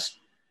lose trust.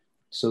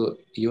 So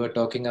you are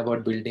talking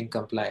about building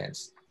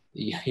compliance.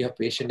 Your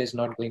patient is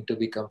not going to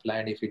be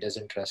compliant if he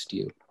doesn't trust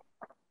you.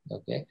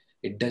 Okay,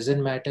 it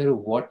doesn't matter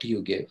what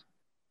you give,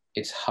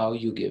 it's how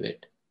you give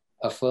it.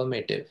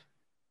 Affirmative,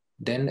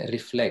 then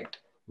reflect.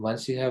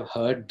 Once you have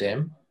heard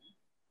them,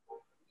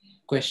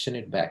 question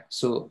it back.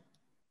 So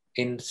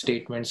in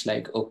statements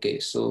like, okay,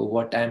 so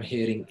what I'm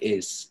hearing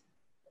is,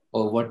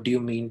 or what do you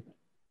mean?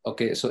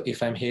 Okay, so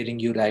if I'm hearing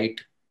you right,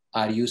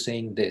 are you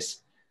saying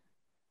this?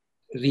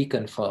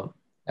 Reconfirm,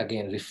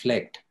 again,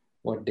 reflect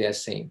what they are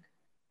saying.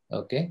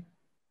 Okay,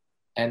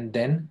 and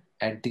then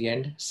at the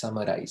end,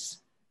 summarize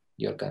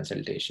your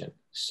consultation.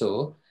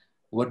 So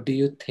what do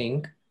you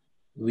think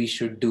we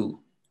should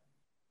do,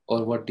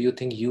 or what do you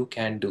think you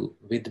can do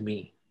with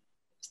me?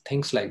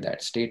 Things like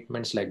that,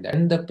 statements like that,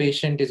 and the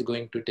patient is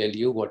going to tell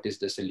you what is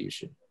the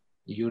solution.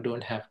 You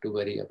don't have to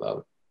worry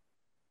about,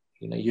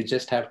 you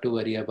just have to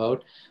worry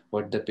about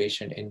what the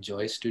patient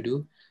enjoys to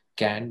do,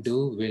 can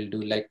do, will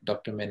do. Like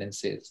Dr. Menon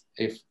says,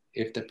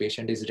 if the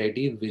patient is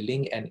ready,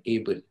 willing, and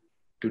able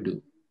to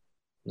do.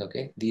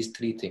 Okay, these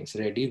three things: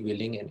 ready,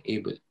 willing, and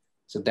able.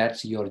 So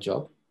that's your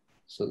job.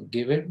 So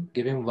give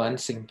him one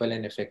simple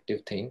and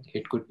effective thing.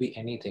 It could be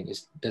anything.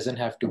 It doesn't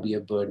have to be a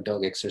bird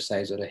dog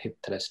exercise or a hip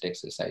thrust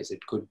exercise.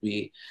 It could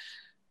be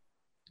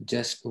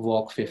just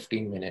walk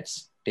 15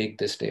 minutes, take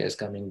the stairs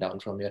coming down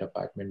from your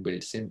apartment,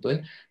 build simple,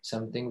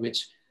 something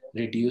which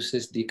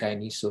reduces the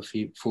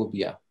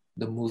kinesophobia,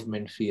 the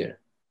movement fear.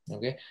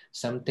 Okay,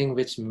 something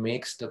which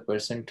makes the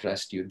person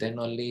trust you, then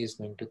only is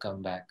going to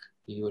come back,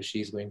 he or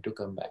she is going to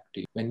come back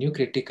to you. When you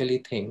critically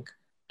think,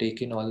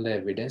 take in all the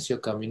evidence, your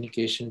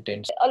communication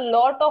tends. A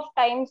lot of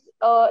times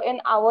in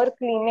our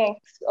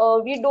clinics,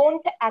 we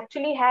don't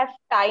actually have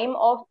time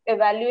of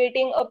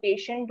evaluating a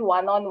patient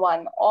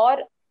one-on-one or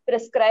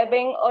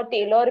prescribing a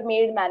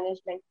tailor-made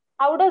management.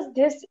 How does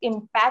this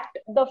impact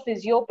the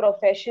physio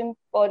profession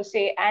per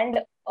se, and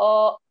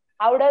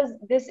how does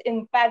this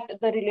impact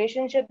the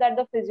relationship that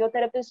the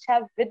physiotherapists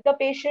have with the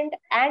patient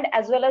and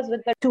as well as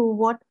with the To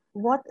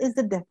what is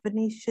the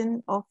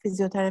definition of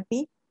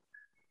physiotherapy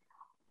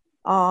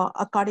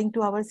according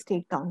to our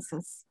state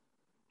councils?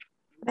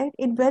 Right,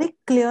 it very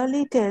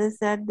clearly tells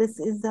that this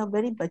is a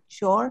very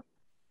mature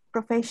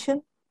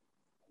profession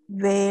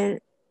where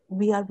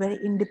we are very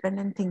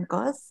independent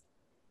thinkers,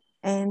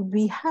 and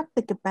we have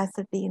the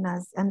capacity in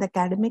us and the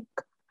academic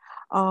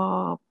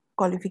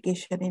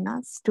qualification in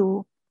us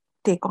to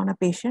take on a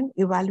patient,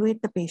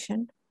 evaluate the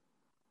patient,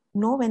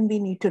 know when we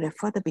need to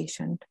refer the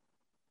patient,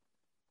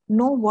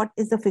 know what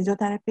is the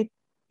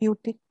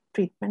physiotherapeutic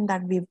treatment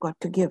that we've got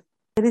to give.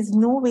 There is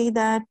no way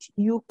that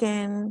you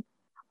can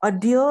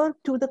adhere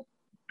to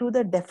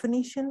the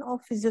definition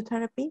of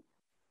physiotherapy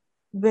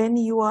when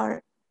you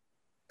are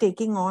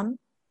taking on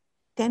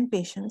 10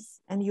 patients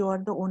and you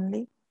are the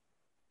only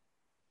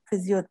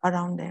physio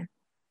around there.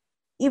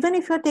 Even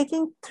if you're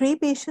taking 3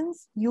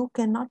 patients, you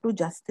cannot do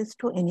justice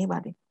to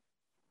anybody.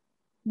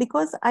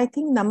 Because I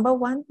think, number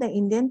one, the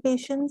Indian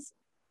patients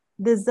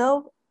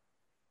deserve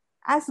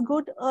as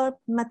good a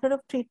method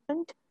of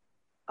treatment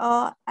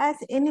as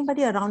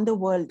anybody around the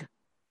world.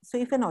 So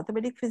if an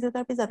orthopedic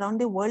physiotherapist around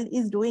the world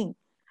is doing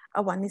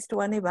a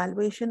 1:1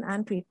 evaluation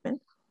and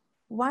treatment,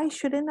 why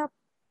shouldn't a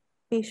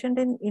patient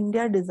in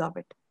India deserve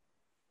it?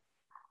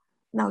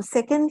 Now,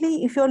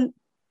 secondly, if you're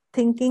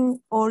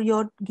thinking or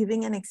you're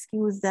giving an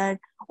excuse that,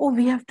 oh,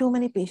 we have too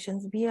many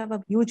patients, we have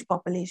a huge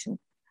population,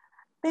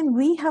 then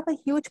we have a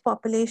huge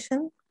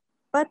population,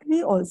 but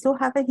we also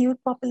have a huge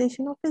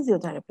population of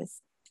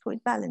physiotherapists. So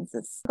it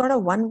balances. Got a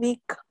 1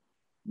 week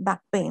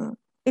back pain.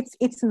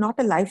 It's not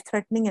a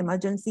life-threatening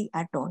emergency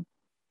at all.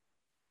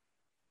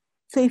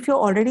 So if you're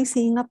already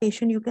seeing a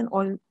patient, you can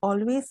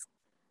always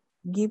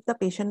give the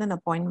patient an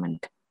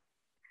appointment.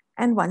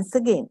 And once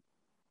again,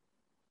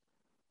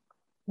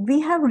 we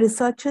have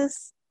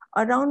researches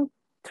around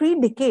 3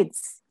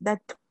 decades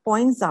that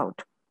points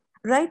out,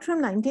 right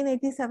from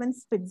 1987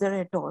 Spitzer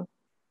et al.,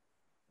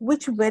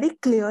 which very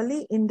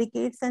clearly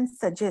indicates and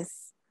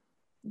suggests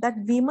that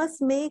we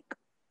must make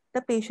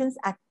the patients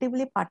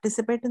actively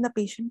participate in the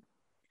patient,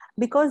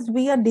 because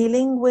we are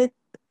dealing with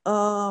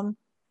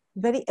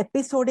very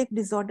episodic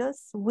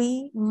disorders.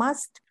 We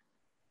must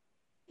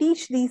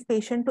teach these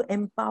patients to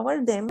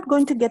empower them,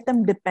 going to get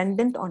them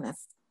dependent on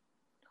us.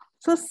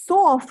 So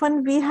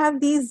often we have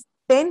these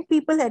 10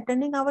 people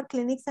attending our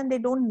clinics and they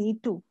don't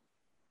need to.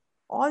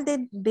 All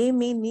they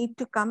may need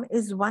to come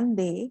is one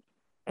day,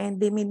 and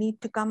they may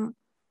need to come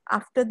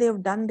after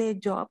they've done their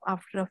job,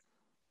 after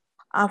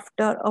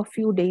a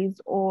few days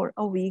or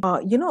a week.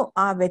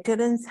 Our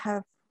veterans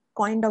have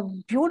coined a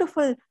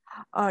beautiful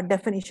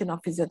definition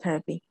of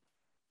physiotherapy.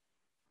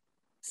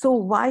 So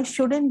why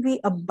shouldn't we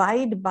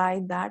abide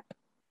by that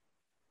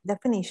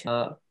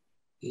definition?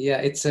 Yeah,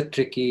 it's a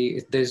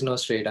tricky, there's no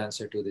straight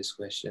answer to this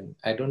question.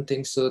 I don't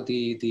think so.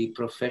 The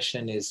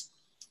profession is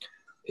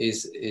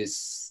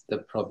the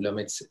problem.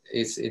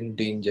 It's in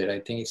danger. I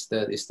think it's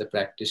the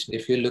practitioner.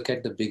 If you look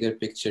at the bigger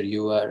picture,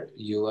 you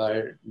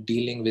are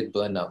dealing with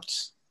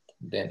burnouts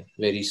then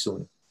very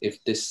soon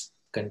if this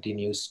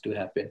continues to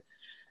happen.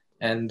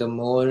 And the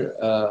more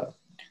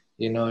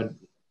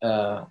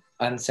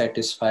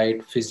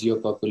unsatisfied physio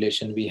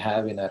population we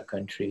have in our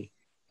country,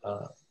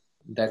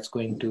 that's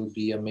going to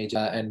be a major,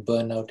 and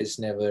burnout is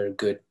never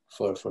good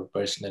for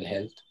personal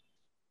health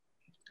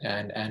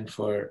and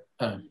for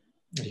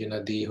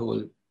the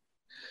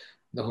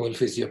whole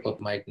physio pop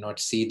might not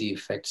see the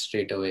effect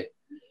straight away.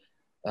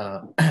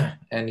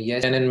 And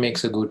yes, Shannon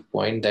makes a good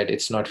point that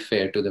it's not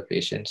fair to the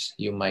patients.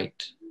 You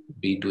might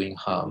be doing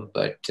harm,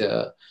 but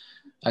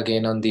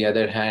again, on the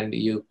other hand,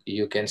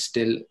 you can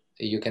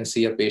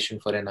see a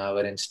patient for an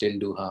hour and still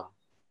do harm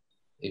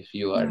if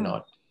you are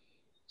not.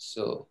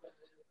 So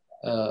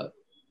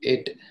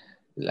it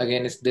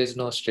again, there's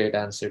no straight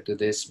answer to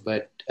this,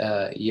 but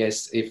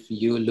yes, if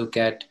you look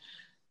at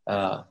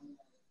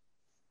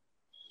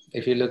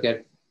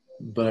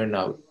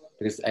burnout,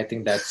 because I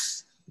think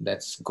that's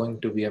going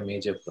to be a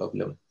major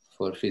problem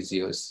for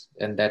physios,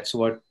 and that's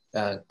what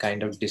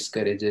kind of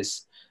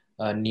discourages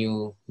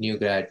new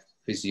grad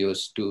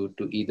physios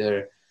to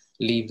either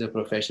leave the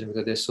profession,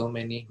 because there's so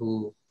many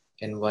who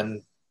in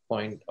one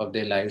point of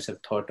their lives have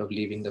thought of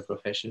leaving the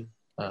profession.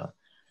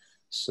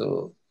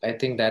 So I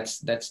think that's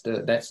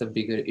the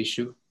bigger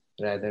issue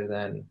rather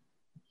than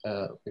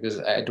because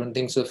I don't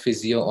think so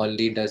physio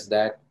only does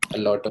that. A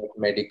lot of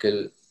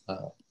medical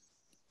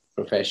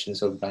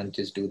professions or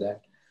branches do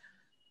that.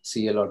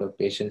 See a lot of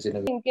patients in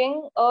a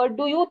thinking.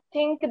 Do you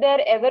think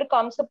there ever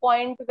comes a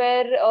point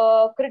where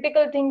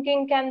critical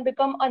thinking can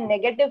become a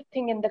negative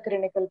thing in the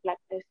clinical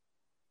practice?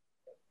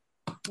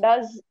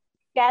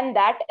 Can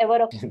that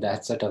ever occur?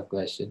 That's a tough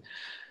question.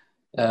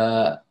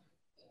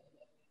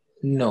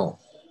 No,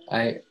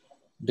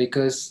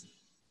 because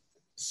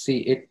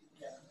see,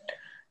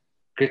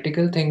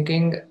 critical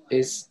thinking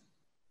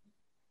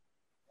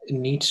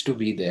needs to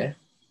be there,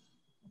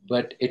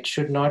 but it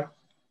should not.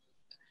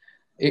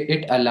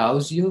 It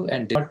allows you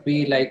and does not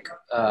be like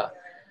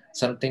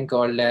something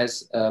called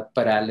as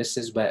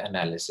paralysis by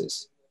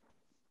analysis.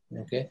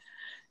 Okay,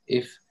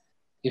 if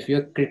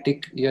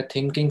you're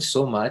thinking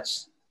so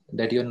much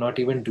that you're not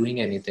even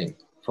doing anything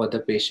for the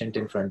patient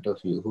in front of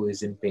you who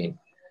is in pain,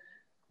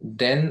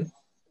 then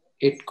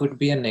it could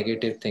be a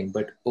negative thing.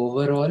 But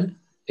overall,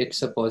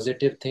 it's a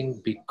positive thing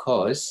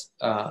because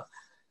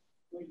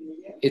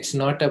it's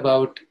not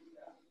about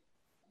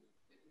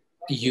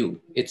you.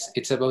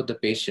 It's about the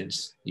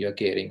patients you're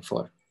caring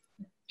for.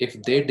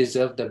 If they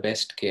deserve the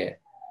best care,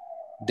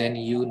 then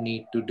you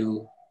need to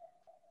do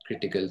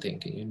critical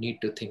thinking. You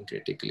need to think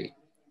critically.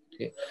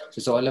 Okay, so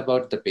it's all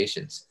about the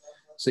patients.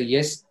 So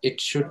yes,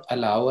 it should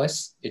allow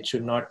us. It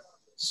should not,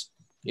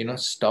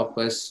 stop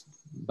us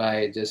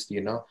by just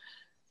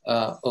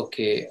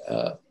okay.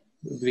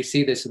 We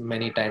see this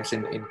many times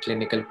in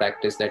clinical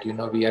practice that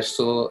we are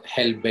so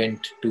hell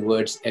bent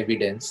towards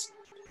evidence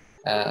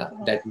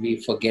that we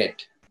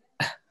forget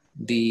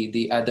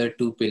the other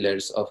two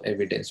pillars of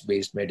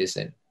evidence-based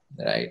medicine,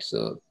 right?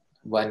 So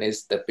one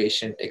is the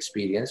patient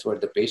experience,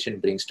 what the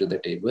patient brings to the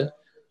table,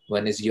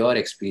 One is your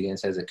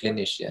experience as a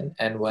clinician,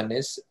 and one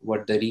is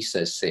what the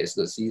research says.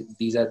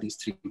 These are these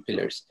three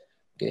pillars.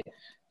 Okay,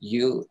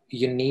 you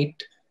need,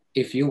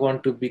 if you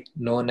want to be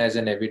known as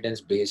an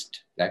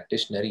evidence-based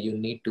practitioner, you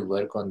need to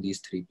work on these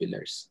three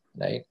pillars,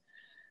 right?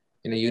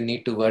 You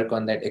need to work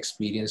on that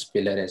experience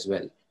pillar as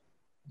well.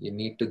 You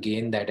need to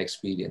gain that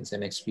experience,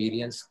 and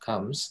experience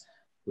comes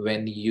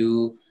when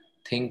you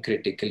think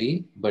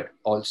critically but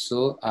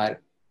also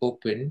are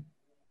open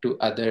to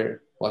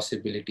other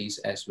possibilities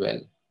as well,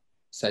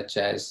 such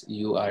as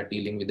you are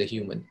dealing with a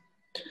human.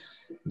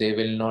 They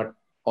will not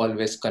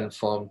always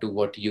conform to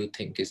what you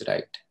think is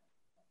right.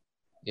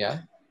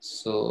 Yeah.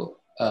 So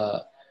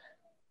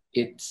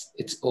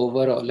it's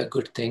overall a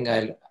good thing.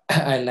 I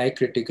I like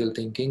critical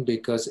thinking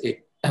because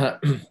it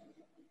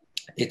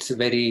it's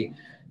very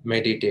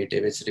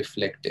meditative, it's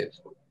reflective,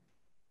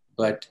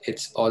 but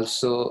it's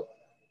also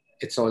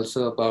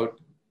about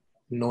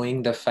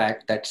knowing the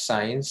fact that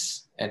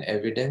science and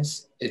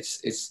evidence,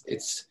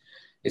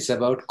 it's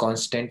about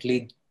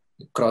constantly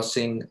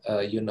crossing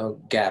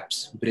gaps,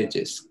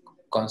 bridges,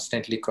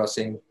 constantly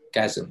crossing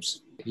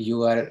chasms.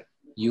 You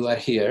are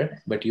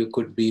here, but you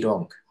could be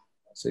wrong.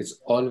 So it's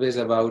always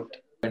about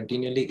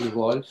continually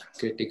evolve.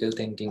 Critical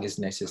thinking is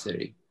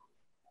necessary.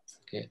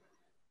 Okay,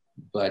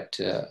 but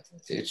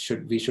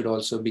we should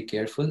also be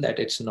careful that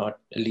it's not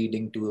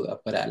leading to a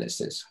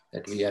paralysis,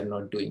 that we are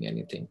not doing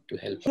anything to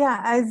help.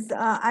 Yeah, as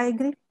I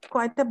agree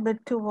quite a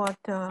bit to what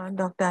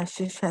Dr.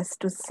 Ashish has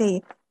to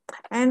say.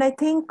 And I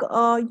think,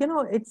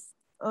 it's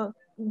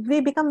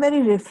we become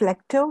very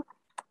reflective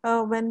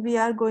when we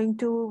are going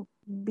to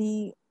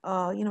be,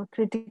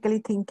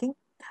 critically thinking.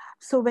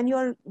 So when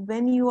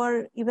you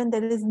are even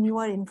there is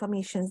newer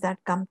informations that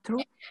come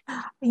through,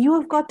 you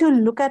have got to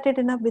look at it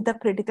with a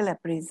critical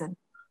appraisal,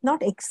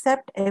 not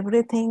accept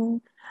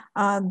everything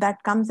that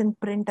comes in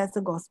print as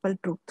a gospel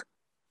truth.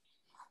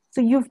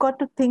 So you've got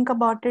to think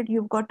about it.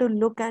 You've got to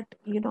look at,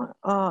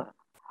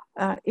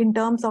 in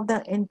terms of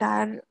the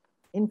entire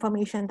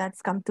information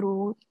that's come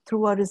through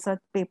a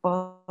research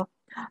paper.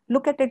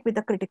 Look at it with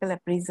a critical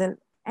appraisal,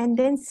 and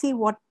then see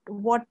what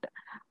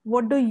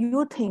do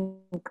you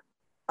think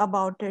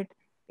about it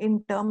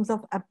in terms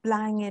of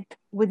applying it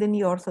within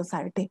your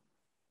society.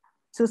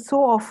 So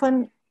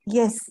often,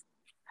 yes,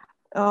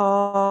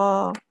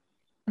 uh,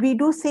 we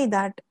do say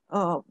that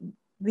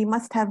we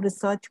must have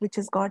research which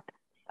has got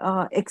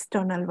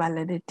external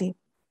validity.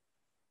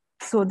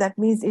 So that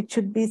means it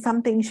should be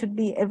something, it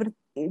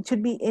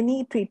should be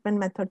any treatment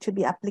method should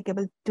be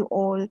applicable to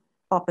all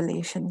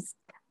populations.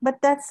 But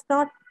that's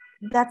not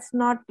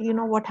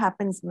what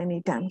happens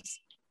many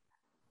times.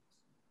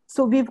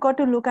 So we've got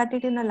to look at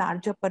it in a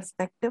larger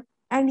perspective.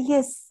 And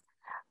yes,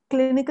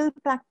 clinical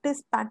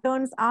practice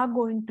patterns are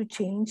going to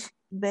change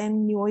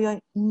when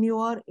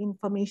newer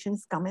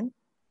informations come in,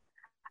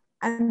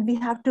 and we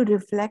have to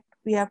reflect.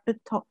 We have to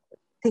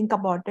think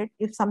about it.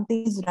 If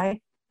something is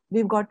right,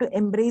 we've got to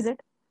embrace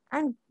it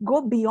and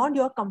go beyond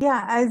your comfort.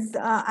 Yeah, as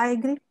I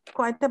agree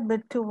quite a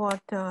bit to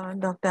what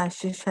Dr.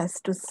 Ashish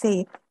has to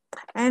say.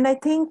 And I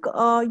think,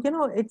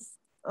 it's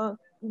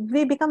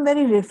we become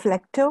very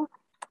reflective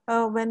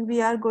when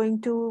we are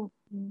going to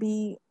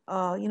be,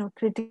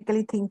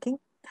 critically thinking.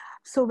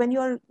 So when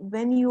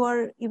you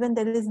are even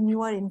there is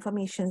newer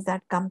informations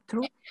that come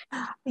through,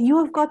 you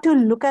have got to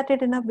look at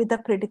it with a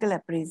critical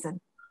appraisal,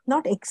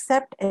 not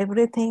accept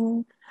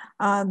everything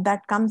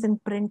that comes in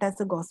print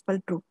as a gospel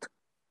truth.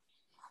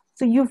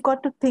 So you've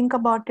got to think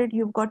about it.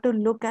 You've got to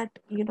look at,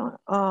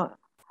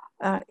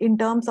 in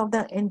terms of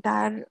the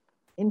entire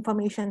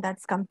information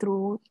that's come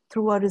through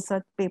a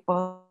research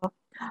paper.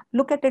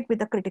 Look at it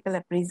with a critical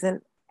appraisal,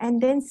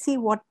 and then see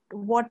what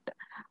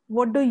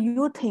do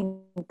you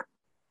think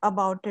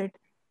about it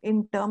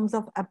in terms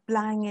of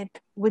applying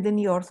it within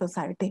your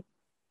society.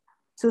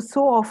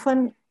 So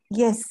often,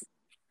 yes,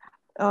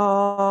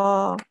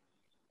 uh,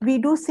 we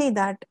do say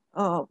that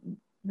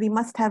we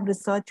must have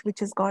research which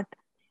has got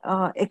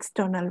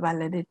external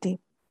validity.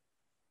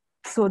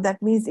 So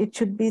that means it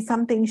should be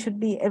something,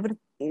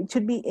 it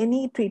should be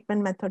any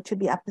treatment method should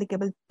be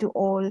applicable to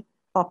all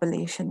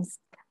populations.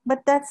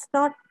 But that's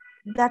not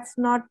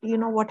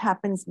what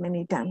happens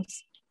many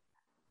times.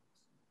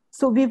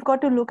 So we've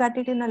got to look at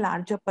it in a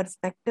larger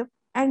perspective.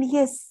 And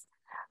yes,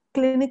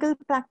 clinical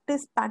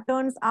practice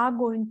patterns are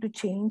going to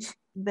change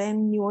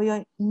when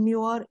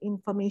newer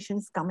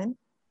informations come in,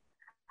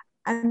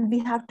 and we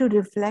have to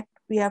reflect.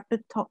 We have to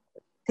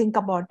think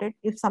about it.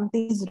 If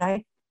something is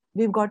right,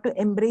 we've got to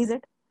embrace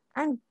it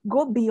and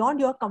go beyond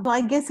your comfort. So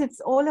I guess it's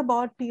all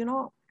about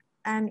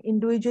an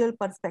individual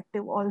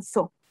perspective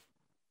also.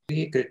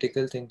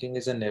 Critical thinking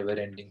is a never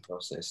ending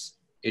process.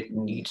 It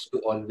needs to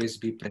always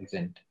be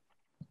present.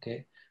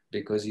 Okay,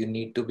 because you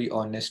need to be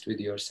honest with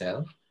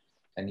yourself,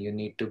 and you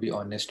need to be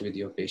honest with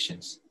your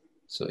patients.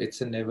 So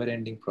it's a never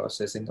ending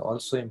process, and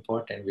also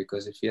important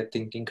because if we are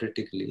thinking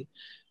critically,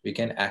 we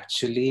can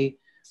actually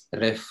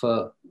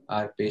refer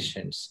our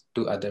patients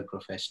to other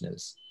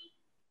professionals.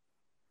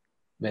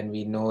 When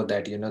we know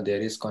that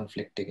there is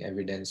conflicting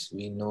evidence,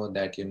 we know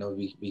that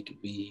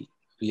we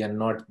are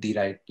not the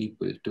right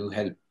people to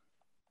help.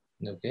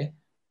 Okay,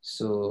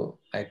 so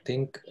I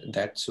think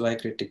that's why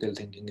critical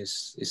thinking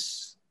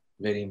is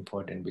very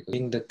important, because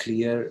having the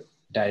clear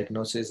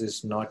diagnosis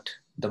is not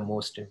the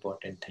most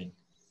important thing.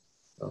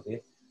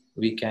 Okay,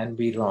 we can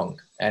be wrong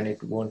and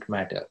it won't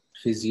matter.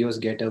 Physios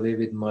get away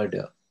with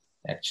murder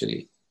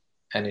actually,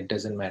 and it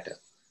doesn't matter.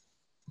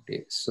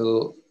 Okay,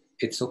 so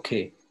it's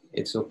okay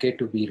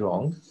to be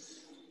wrong,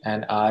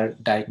 and our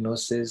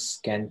diagnosis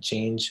can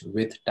change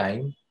with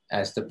time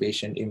as the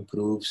patient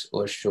improves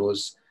or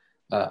shows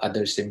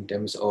other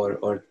symptoms,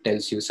 or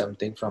tells you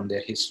something from their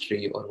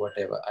history or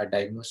whatever. Our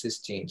diagnosis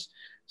change,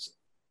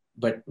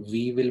 but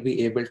we will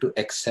be able to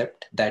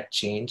accept that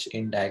change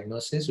in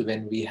diagnosis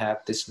when we have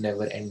this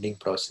never ending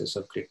process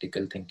of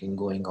critical thinking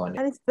going on.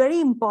 And it's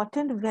very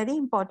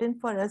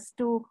important for us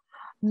to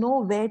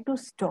know where to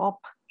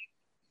stop.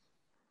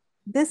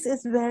 This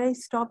is where I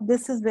stop.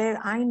 This is where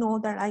I know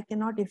that I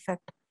cannot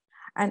effect.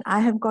 And I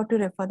have got to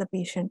refer the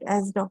patient.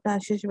 As Dr.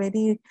 Ashish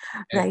very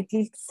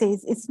rightly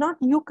says, it's not,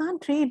 you can't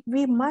treat,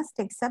 we must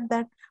accept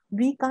that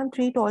we can't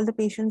treat all the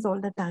patients all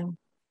the time.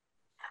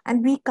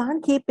 And we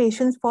can't keep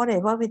patients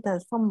forever with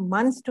us for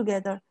months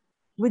together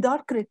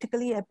without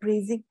critically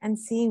appraising and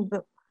seeing,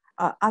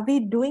 are we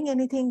doing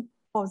anything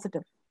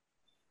positive?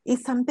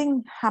 Is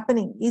something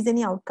happening? Is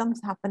any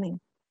outcomes happening?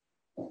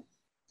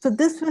 So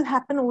this will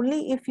happen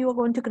only if you are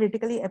going to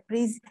critically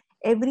appraise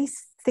every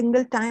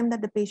single time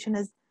that the patient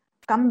has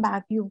come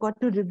back. You've got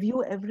to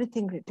review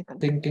everything critically.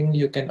 Thinking,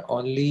 you can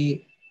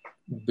only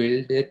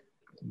build it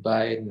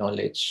by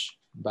knowledge,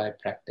 by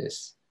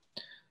practice.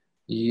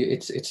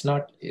 It's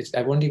not,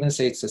 I won't even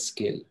say it's a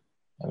skill.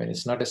 I mean,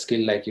 it's not a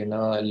skill like,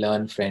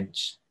 learn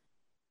French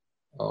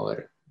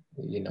or,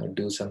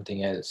 do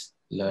something else,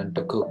 learn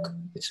to cook.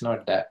 It's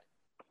not that.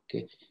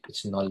 Okay,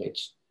 it's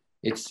knowledge.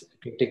 It's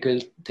critical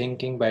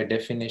thinking by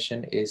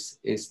definition is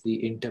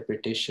the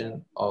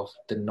interpretation of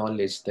the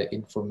knowledge, the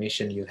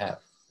information you have.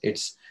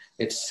 It's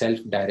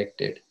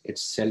self-directed,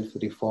 it's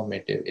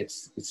self-reformative,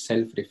 it's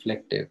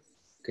self-reflective.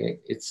 Okay,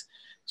 it's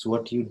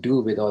what you do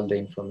with all the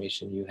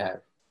information you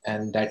have,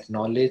 and that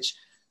knowledge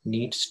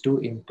needs to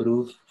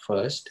improve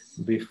first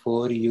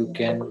before you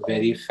can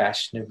very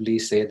fashionably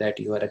say that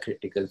you are a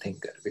critical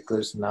thinker,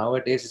 because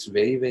nowadays it's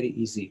very, very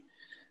easy,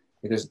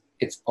 because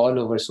it's all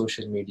over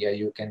social media.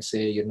 You can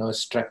say,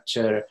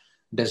 structure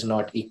does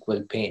not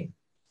equal pain,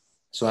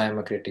 so I am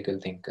a critical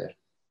thinker.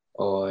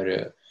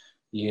 Or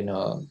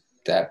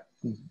that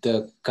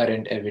the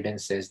current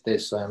evidence says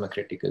this, so I'm a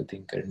critical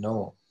thinker.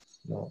 No,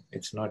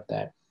 it's not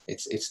that.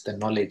 It's the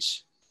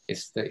knowledge,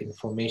 it's the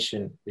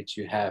information which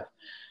you have.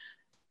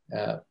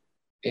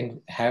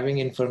 In having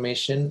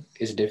information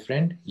is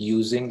different,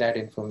 using that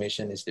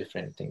information is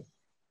different thing.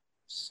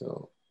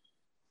 So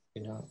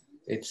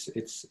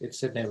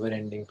it's a never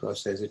ending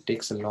process. It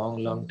takes a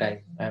long time.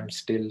 I'm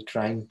still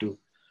trying to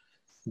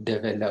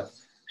develop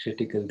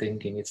critical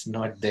thinking. It's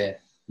not there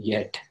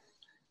yet,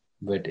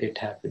 but it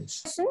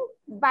happens.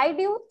 Why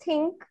do you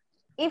think,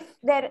 if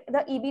the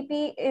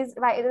EBP is,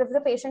 why if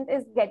the patient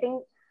is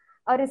getting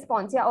a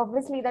response, yeah,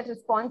 obviously that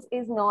response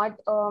is not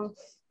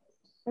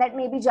that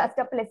may be just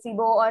a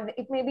placebo, or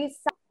it may be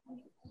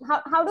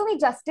how do we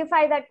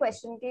justify that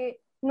question कि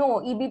no,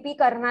 EBP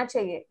करना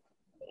चाहिए,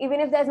 even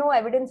if there's no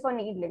evidence for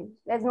needling,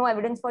 there's no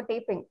evidence for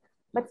taping,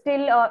 but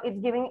still it's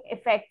giving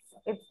effects,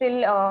 it's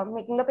still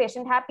making the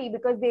patient happy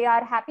because they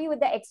are happy with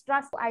the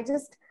extras. I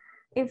just,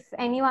 if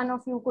any one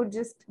of you could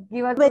just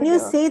give us, when you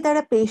say that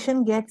a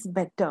patient gets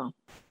better,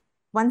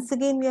 once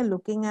again we are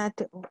looking at,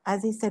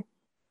 as he said,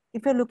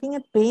 if you're looking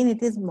at pain,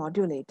 it is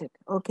modulated.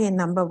 Okay,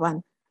 number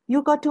one.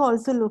 You got to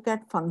also look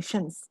at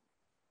functions.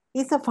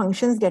 Is the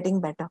functions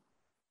getting better?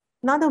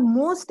 Now, the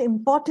most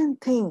important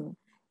thing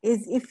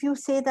is, if you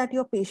say that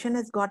your patient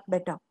has got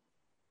better,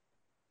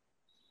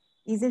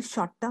 is it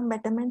short-term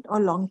betterment or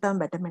long-term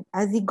betterment?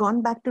 Has he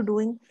gone back to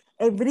doing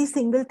every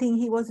single thing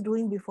he was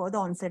doing before the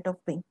onset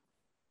of pain?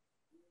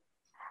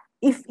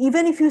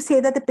 Even if you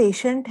say that the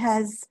patient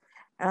has,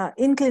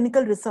 in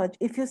clinical research,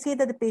 if you say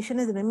that the patient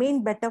has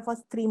remained better for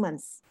 3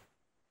 months,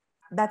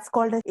 that's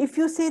called a, if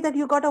you say that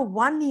you got a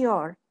 1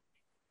 year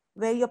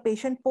where your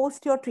patient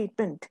post your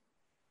treatment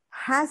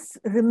has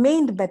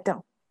remained better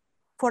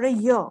for a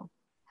year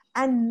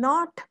and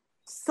not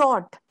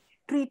sought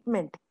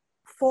treatment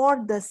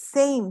for the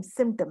same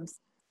symptoms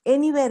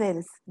anywhere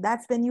else,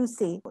 that's when you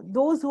say,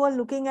 those who are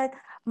looking at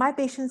my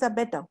patients are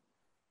better,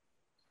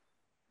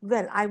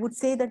 well, I would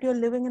say that you're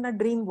living in a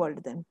dream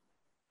world then.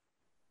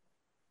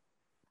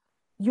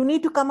 You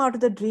need to come out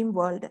of the dream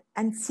world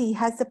and see,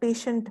 has the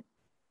patient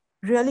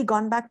really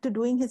gone back to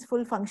doing his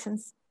full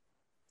functions?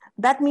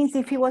 That means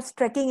if he was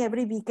trekking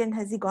every weekend,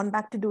 has he gone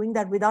back to doing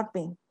that without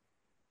pain?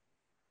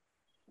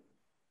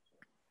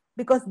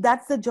 Because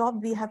that's the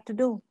job we have to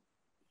do.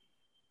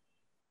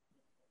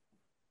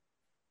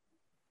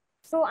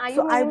 So are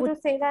you meaning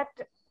to say that,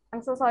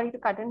 I'm so sorry to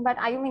cut in, but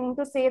are you meaning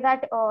to say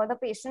that the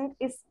patient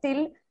is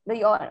still,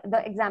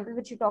 the example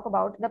which you talk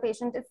about, the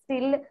patient is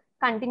still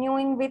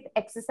continuing with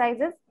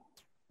exercises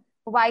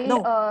while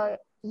no.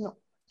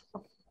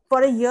 Okay.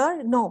 For a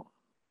year, no.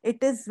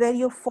 It is where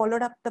you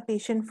followed up the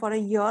patient for a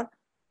year.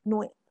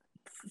 No,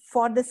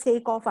 for the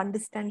sake of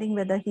understanding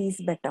whether he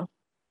is better.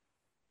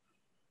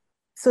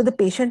 So the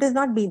patient is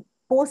not being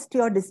post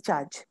your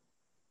discharge.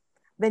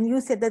 When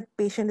you say that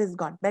patient has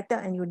got better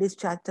and you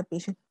discharge the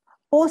patient,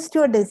 post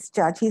your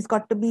discharge, he's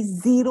got to be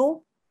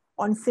 0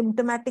 on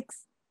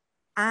symptomatics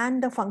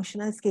and the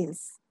functional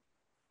scales.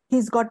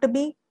 He's got to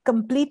be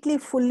completely,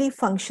 fully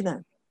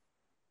functional.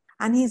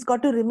 And he's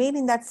got to remain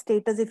in that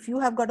status. If you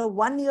have got a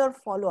 1-year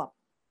follow-up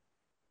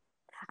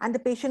and the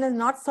patient has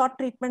not sought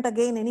treatment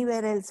again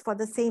anywhere else for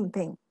the same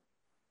thing,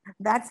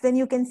 that's when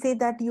you can say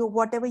that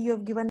whatever you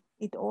have given,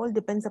 it all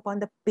depends upon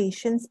the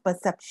patient's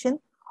perception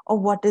of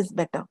what is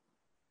better.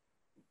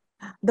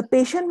 The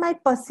patient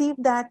might perceive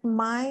that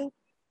my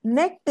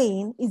neck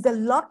pain is a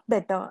lot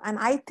better, and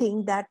I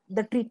think that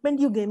the treatment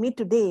you gave me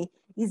today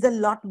is a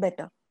lot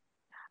better.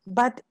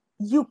 But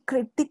you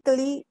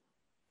critically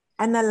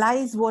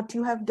analyze what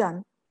you have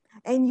done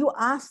and you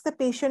ask the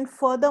patient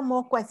further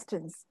more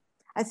questions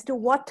as to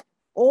what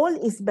all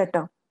is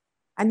better.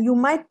 And you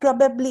might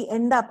probably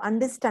end up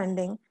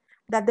understanding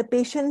that the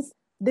patient's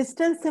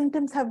distal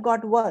symptoms have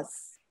got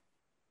worse.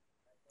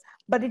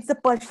 But it's the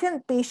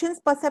patient's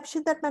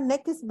perception that my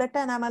neck is better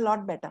and I'm a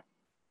lot better.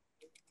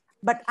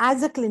 But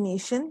as a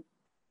clinician,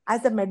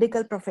 as a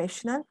medical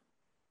professional,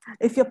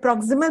 if your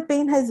proximal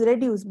pain has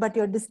reduced but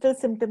your distal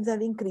symptoms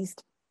have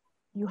increased,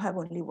 you have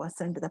only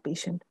worsened the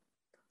patient.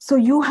 So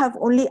you have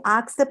only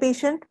asked the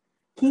patient,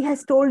 he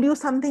has told you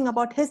something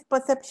about his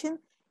perception,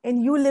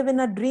 and you live in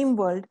a dream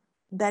world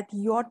that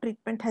your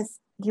treatment has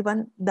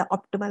given the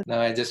optimal. Now,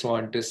 I just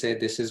want to say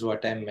this is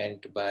what I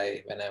meant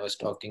by when I was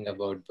talking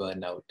about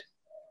burnout.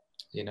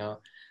 You know,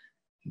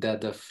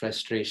 the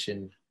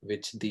frustration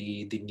which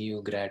the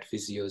new grad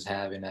physios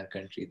have in our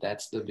country.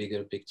 That's the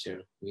bigger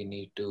picture we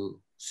need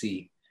to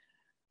see.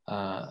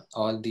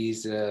 All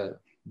these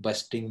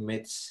busting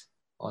myths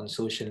on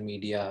social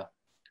media,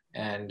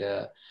 and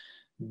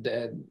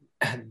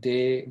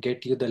they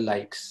get you the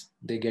likes,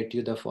 they get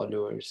you the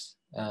followers.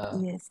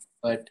 Yes.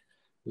 But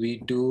we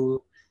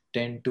do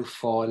tend to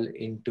fall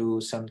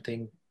into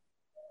something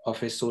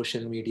of a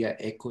social media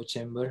echo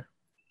chamber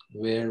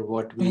where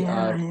what we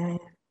are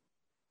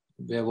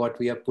where what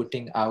we are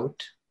putting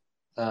out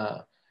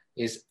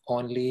is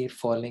only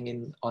falling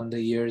in on the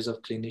ears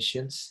of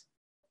clinicians.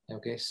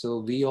 Okay, so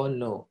we all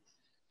know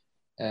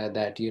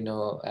that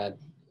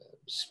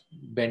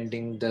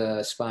bending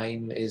the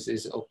spine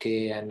is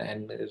okay,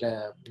 and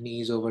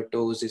knees over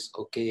toes is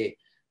okay,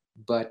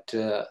 but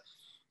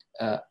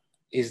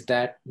is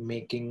that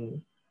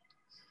making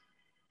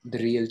the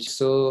real?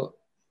 So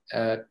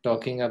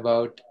talking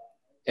about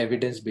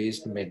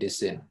evidence-based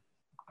medicine,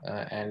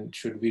 and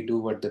should we do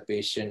what the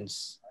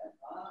patients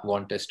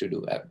want us to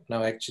do?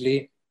 Now,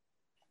 actually,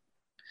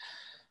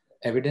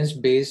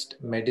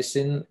 evidence-based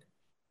medicine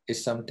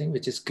is something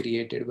which is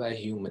created by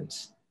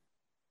humans.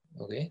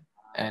 Okay,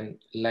 and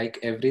like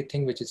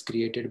everything which is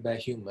created by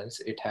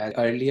humans, it has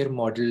earlier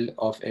model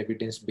of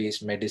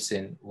evidence-based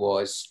medicine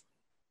was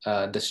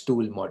the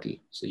stool model.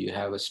 So you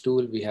have a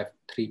stool, we have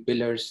 3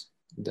 pillars.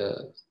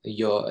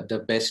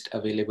 The best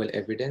available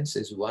evidence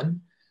is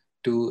 1,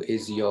 2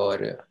 is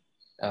your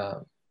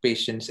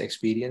patient's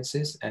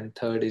experiences, and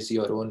 3rd is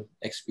your own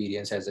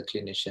experience as a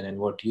clinician and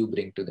what you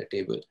bring to the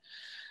table.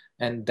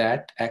 And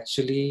that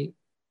actually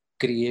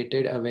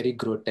created a very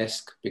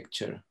grotesque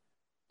picture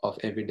of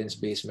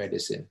evidence-based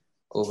medicine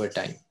over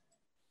time.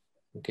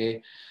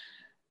 Okay,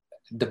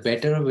 the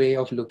better way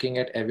of looking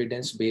at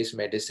evidence-based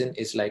medicine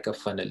is like a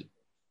funnel.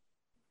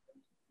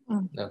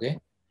 Okay,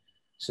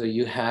 so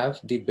you have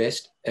the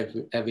best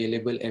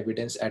available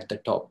evidence at the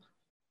top.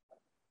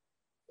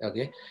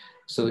 Okay,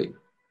 so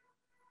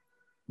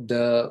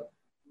the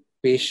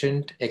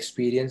patient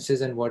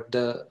experiences and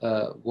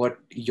what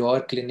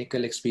your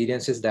clinical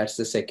experience is, that's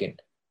the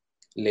second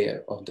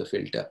layer of the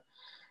filter,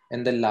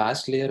 and the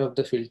last layer of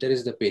the filter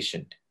is the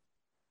patient.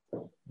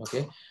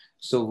 Okay,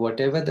 so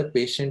whatever the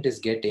patient is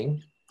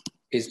getting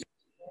is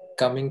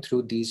coming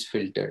through these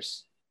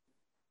filters.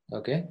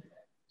 Okay,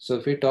 so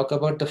if we talk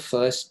about the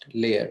first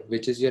layer,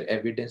 which is your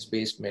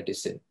evidence-based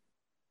medicine,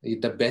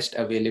 the best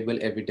available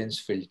evidence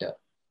filter.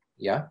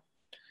 Yeah,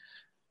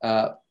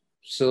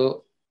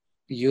 so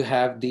you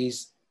have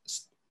these,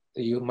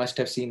 you must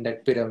have seen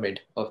that pyramid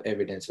of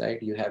evidence,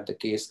 right? You have the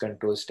case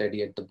control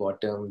study at the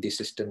bottom, the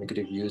systemic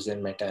reviews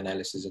and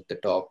meta-analysis at the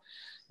top.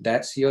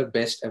 That's your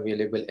best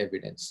available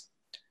evidence.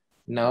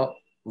 Now,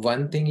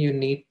 one thing you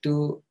need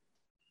to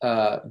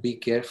be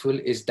careful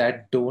is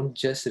that don't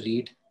just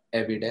read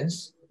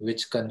evidence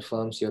which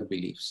confirms your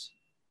beliefs.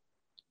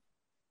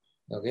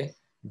 Okay,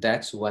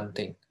 that's one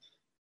thing.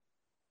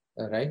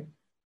 All right.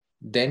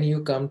 Then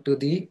you come to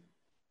the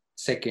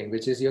second,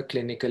 which is your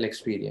clinical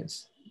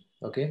experience.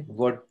 Okay,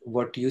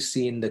 what you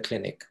see in the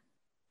clinic.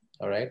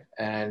 All right,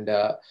 and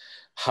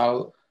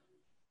how,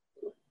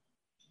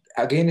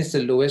 again, it's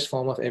the lowest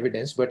form of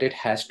evidence, but it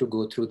has to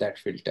go through that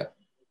filter.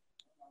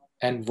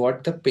 And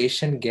what the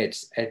patient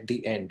gets at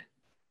the end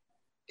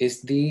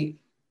is the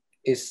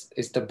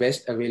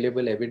best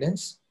available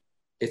evidence.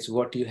 It's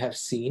what you have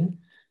seen,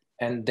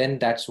 and then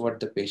that's what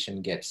the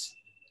patient gets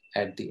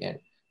at the end.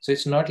 So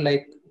it's not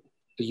like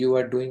you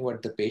are doing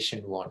what the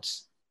patient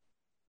wants.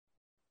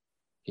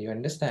 You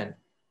understand?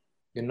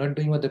 You're not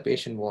doing what the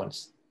patient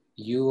wants.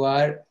 You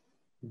are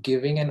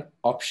giving an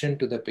option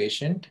to the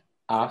patient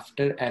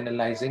after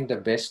analyzing the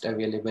best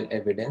available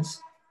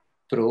evidence,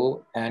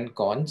 pro and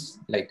cons,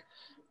 like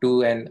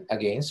to and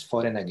against,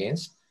 for and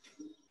against.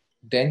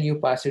 Then you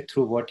pass it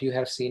through what you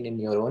have seen in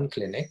your own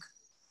clinic,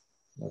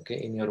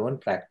 okay, in your own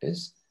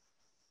practice,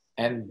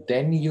 and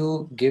then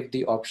you give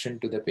the option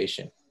to the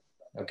patient.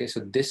 Okay, so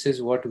this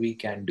is what we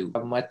can do. A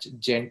much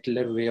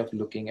gentler way of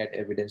looking at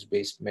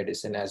evidence-based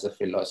medicine as a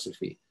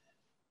philosophy,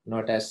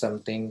 not as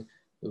something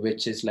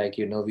which is like,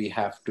 we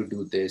have to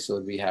do this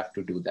or we have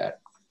to do that.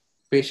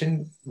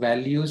 Patient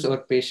values or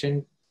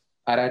patient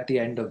are at the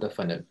end of the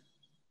funnel.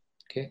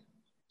 Okay,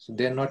 so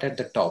they're not at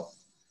the top.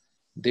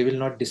 They will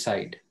not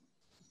decide.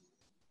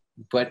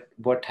 But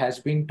what has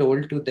been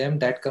told to them,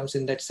 that comes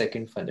in that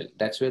second funnel.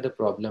 That's where the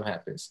problem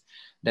happens.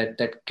 That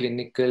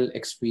clinical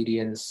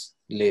experience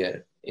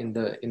layer in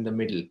the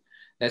middle.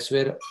 That's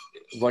where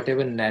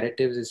whatever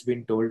narratives is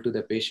being told to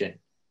the patient,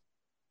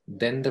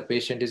 then the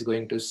patient is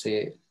going to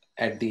say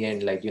at the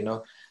end, like,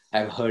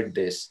 I've heard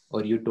this,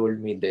 or you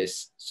told me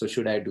this, so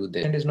should I do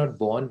this? And is not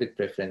born with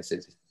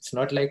preferences. It's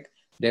not like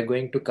they're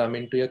going to come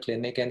into your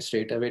clinic and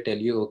straight away tell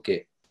you,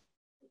 okay,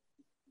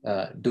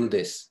 do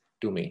this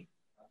to me.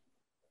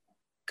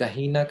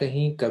 कहीं ना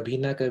कहीं कभी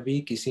ना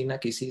कभी किसी ना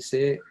किसी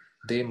से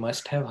they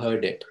must have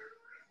heard it.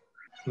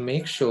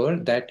 Make sure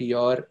that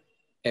your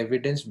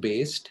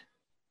evidence-based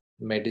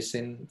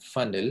medicine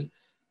funnel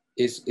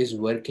is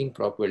working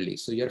properly.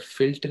 So you're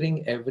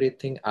filtering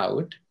everything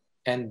out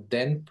and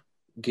then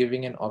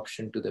giving an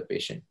option to the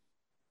patient.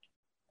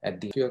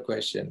 At the your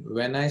question,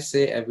 when I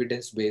say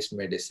evidence-based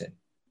medicine,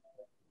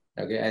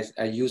 okay,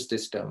 I use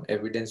this term,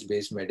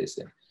 evidence-based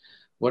medicine.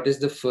 What is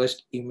the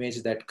first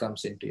image that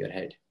comes into your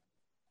head?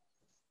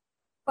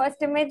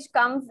 First image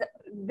comes,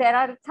 there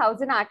are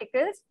 1,000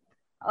 articles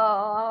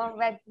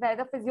where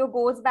the physio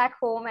goes back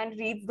home and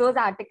reads those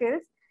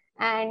articles,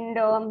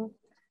 and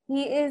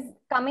he is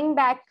coming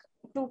back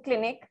to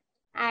clinic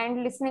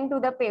and listening to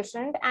the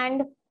patient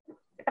and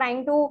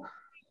trying to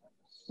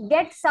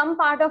get some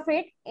part of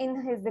it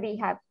in his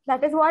rehab.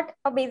 That is what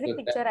a basic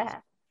picture I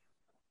have.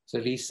 So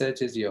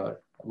research is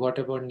your. What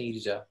about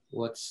Nirja?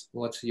 What's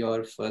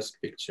your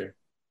first picture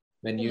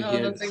when you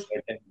hear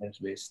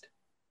evidence-based?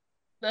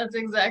 That's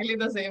exactly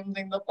the same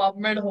thing. The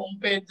PubMed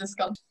homepage just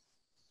comes.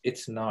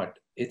 It's not.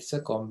 It's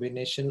a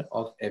combination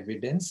of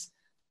evidence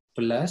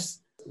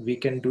plus we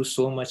can do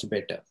so much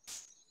better.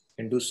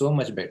 Can do so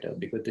much better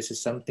because this is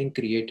something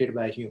created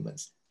by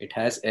humans. It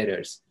has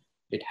errors.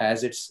 It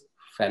has its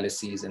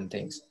fallacies and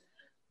things.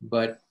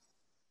 But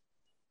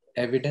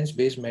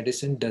evidence-based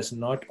medicine does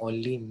not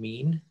only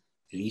mean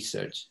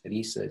research. It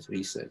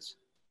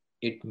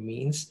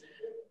means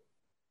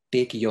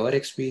take your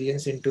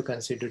experience into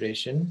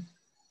consideration,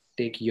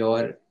 take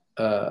your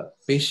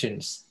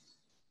patient's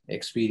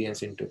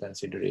experience into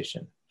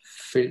consideration,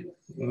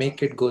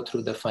 make it go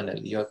through the funnel,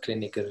 your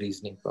clinical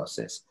reasoning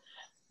process.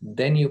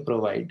 Then you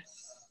provide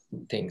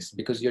things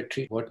because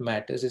what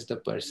matters is the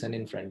person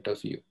in front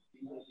of you.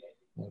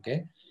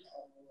 Okay,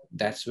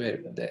 that's where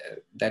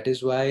that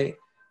is why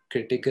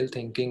critical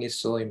thinking is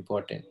so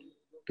important.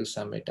 To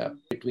sum it up,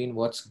 between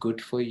what's good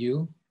for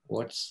you,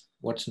 what's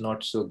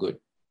not so good.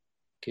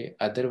 Okay,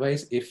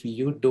 otherwise if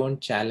you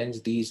don't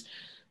challenge these,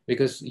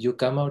 because you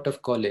come out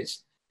of college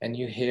and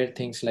you hear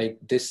things like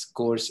this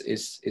course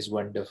is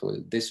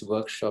wonderful, this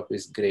workshop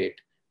is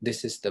great,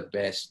 this is the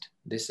best,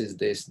 this is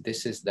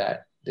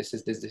that, this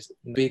is this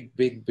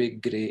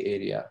big gray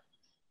area.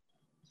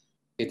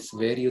 It's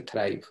where you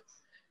thrive.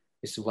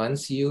 It's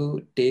once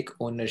you take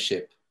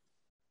ownership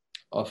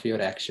of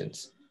your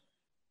actions,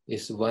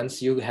 is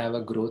once you have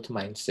a growth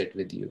mindset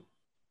with you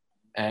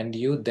and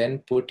you then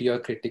put your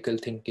critical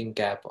thinking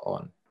cap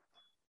on,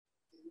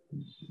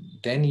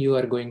 then you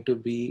are going to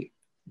be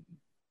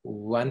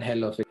one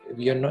hell of it.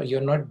 You're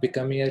not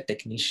becoming a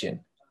technician.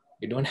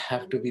 You don't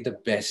have to be the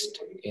best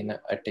in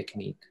a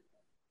technique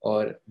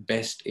or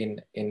best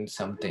in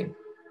something.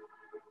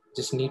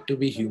 Just need to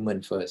be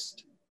human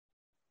first.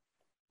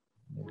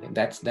 Okay?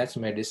 That's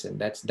medicine.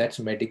 That's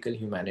medical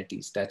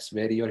humanities. That's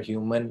where your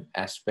human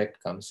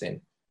aspect comes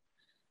in.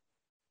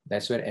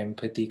 That's where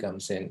empathy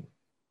comes in.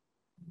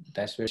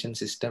 That's where the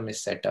system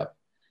is set up.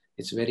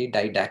 It's very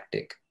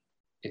didactic.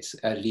 It's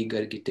a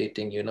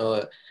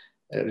regurgitating,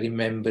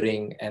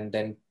 remembering and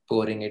then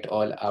pouring it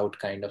all out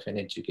kind of an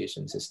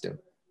education system,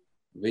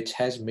 which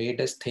has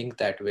made us think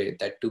that way,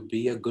 that to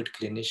be a good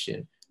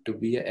clinician, to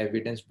be an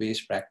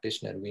evidence-based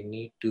practitioner, we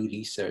need to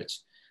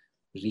research,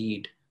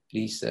 read,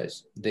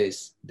 research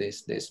this.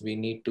 We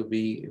need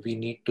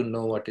to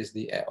know what is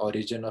the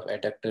origin of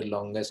adductor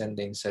longus and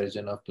the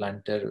insertion of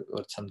plantar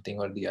or something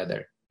or the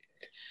other.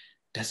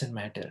 Doesn't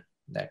matter.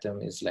 That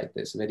term is like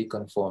this, very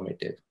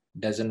conformative.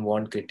 Doesn't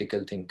want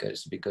critical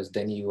thinkers because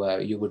then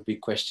you would be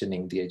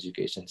questioning the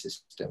education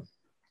system,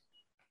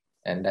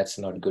 and that's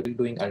not good.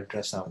 Doing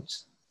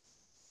ultrasounds,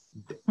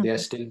 they are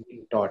still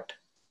being taught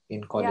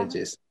in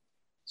colleges.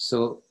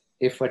 So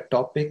if a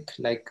topic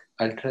like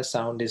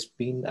ultrasound has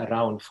been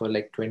around for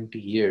like 20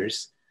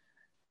 years,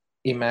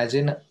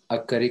 imagine a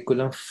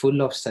curriculum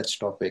full of such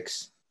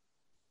topics,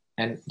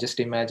 and just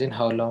imagine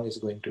how long it's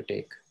going to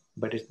take.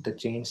 But the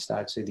change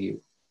starts with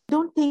you.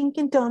 Don't think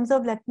in terms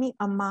of let me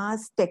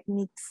amass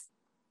techniques.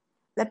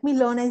 Let me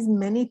learn as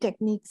many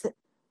techniques,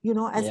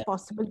 as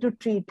possible to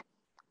treat.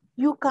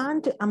 You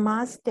can't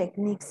amass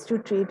techniques to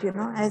treat,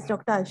 as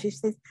Dr. Ashish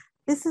says,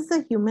 this is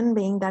a human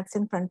being that's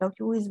in front of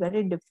you who is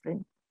very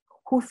different,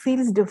 who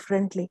feels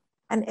differently.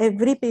 And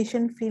every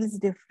patient feels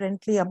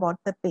differently about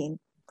the pain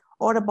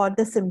or about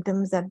the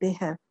symptoms that they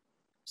have.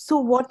 So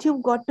what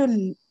you've got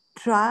to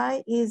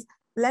try is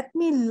let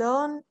me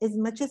learn as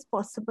much as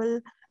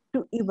possible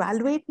to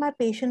evaluate my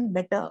patient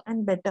better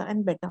and better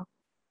and better,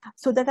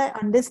 so that I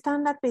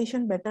understand that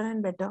patient better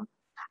and better.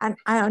 And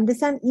I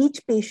understand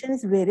each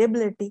patient's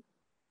variability,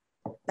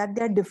 that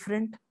they're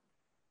different.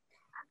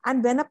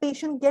 And when a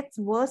patient gets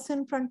worse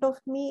in front of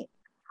me,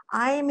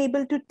 I am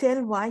able to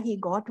tell why he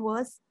got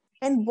worse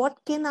and what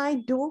can I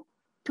do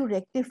to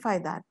rectify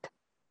that.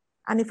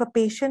 And if a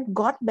patient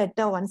got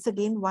better, once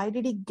again, why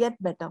did he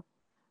get better?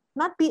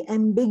 Not be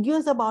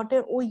ambiguous about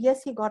it. Oh,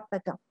 yes, he got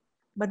better.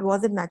 But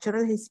was it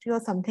natural history or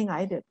something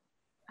I did?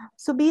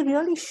 So be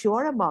really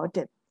sure about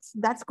it.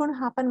 That's going to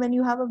happen when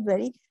you have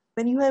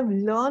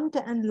learned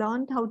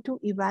how to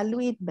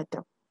evaluate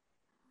better.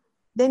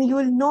 Then you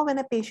will know when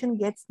a patient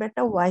gets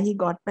better, why he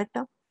got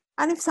better.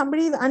 And if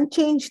somebody is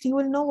unchanged, you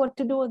will know what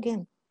to do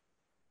again.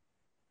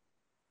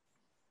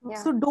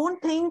 Yeah. So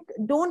don't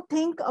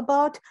think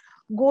about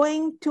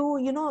going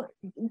to,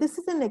 this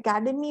is an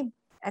academy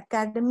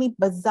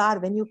bazaar.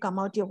 When you come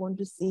out, you're going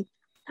to see.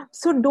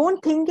 So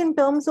don't think in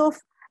terms of,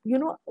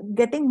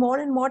 getting more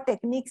and more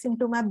techniques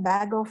into my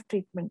bag of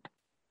treatment.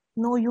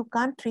 No, you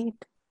can't treat.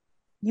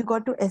 You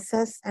got to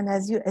assess. And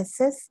as you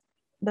assess,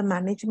 the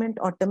management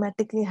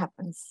automatically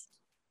happens.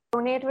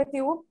 Donate with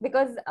you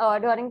because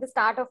during the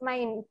start of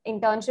my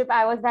internship,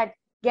 I was that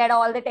get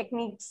all the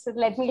techniques,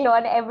 let me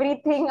learn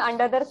everything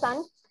under the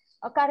sun.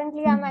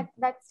 Currently, I'm at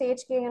that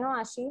stage,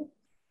 Ashi,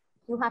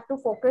 you have to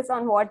focus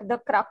on what the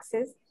crux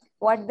is,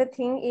 what the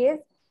thing is,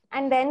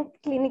 and then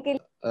clinically.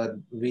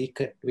 We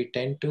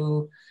tend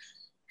to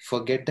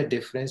forget the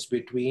difference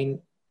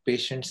between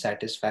patient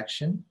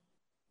satisfaction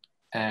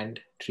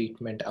and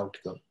treatment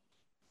outcome.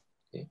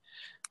 Okay?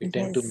 We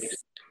tend to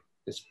mix,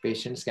 because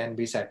patients can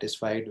be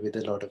satisfied with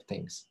a lot of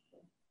things.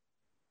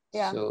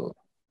 Yeah. So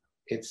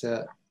it's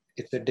a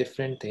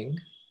different thing.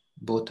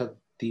 Both of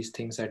these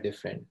things are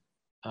different.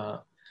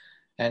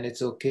 And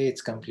it's okay,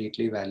 it's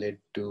completely valid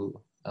to,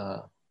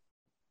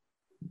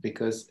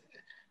 because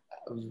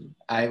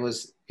I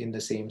was in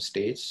the same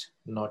stage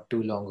not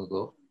too long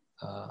ago.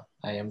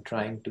 I am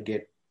trying to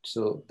get,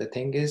 so the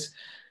thing is,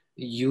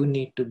 you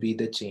need to be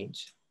the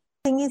change.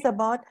 The thing is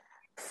about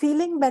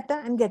feeling better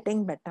and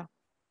getting better.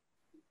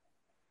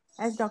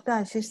 As Dr.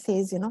 Ashish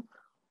says,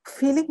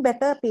 feeling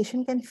better, a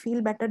patient can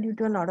feel better due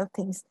to a lot of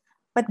things,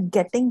 but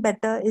getting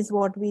better is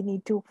what we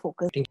need to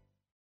focus.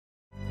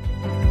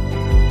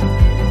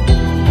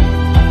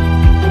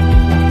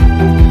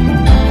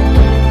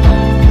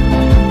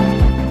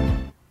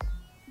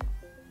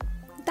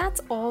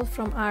 That's all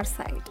from our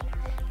side.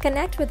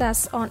 Connect with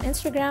us on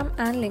Instagram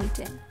and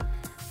LinkedIn.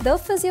 The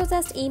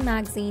Physiozest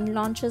e-magazine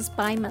launches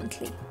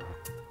bi-monthly.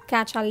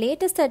 Catch our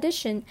latest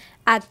edition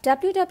at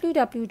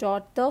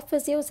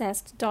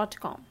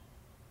www.thephysiozest.com.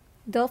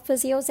 The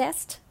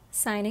Physiozest,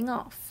 signing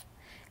off.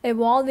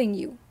 Evolving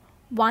you,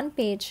 one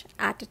page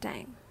at a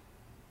time.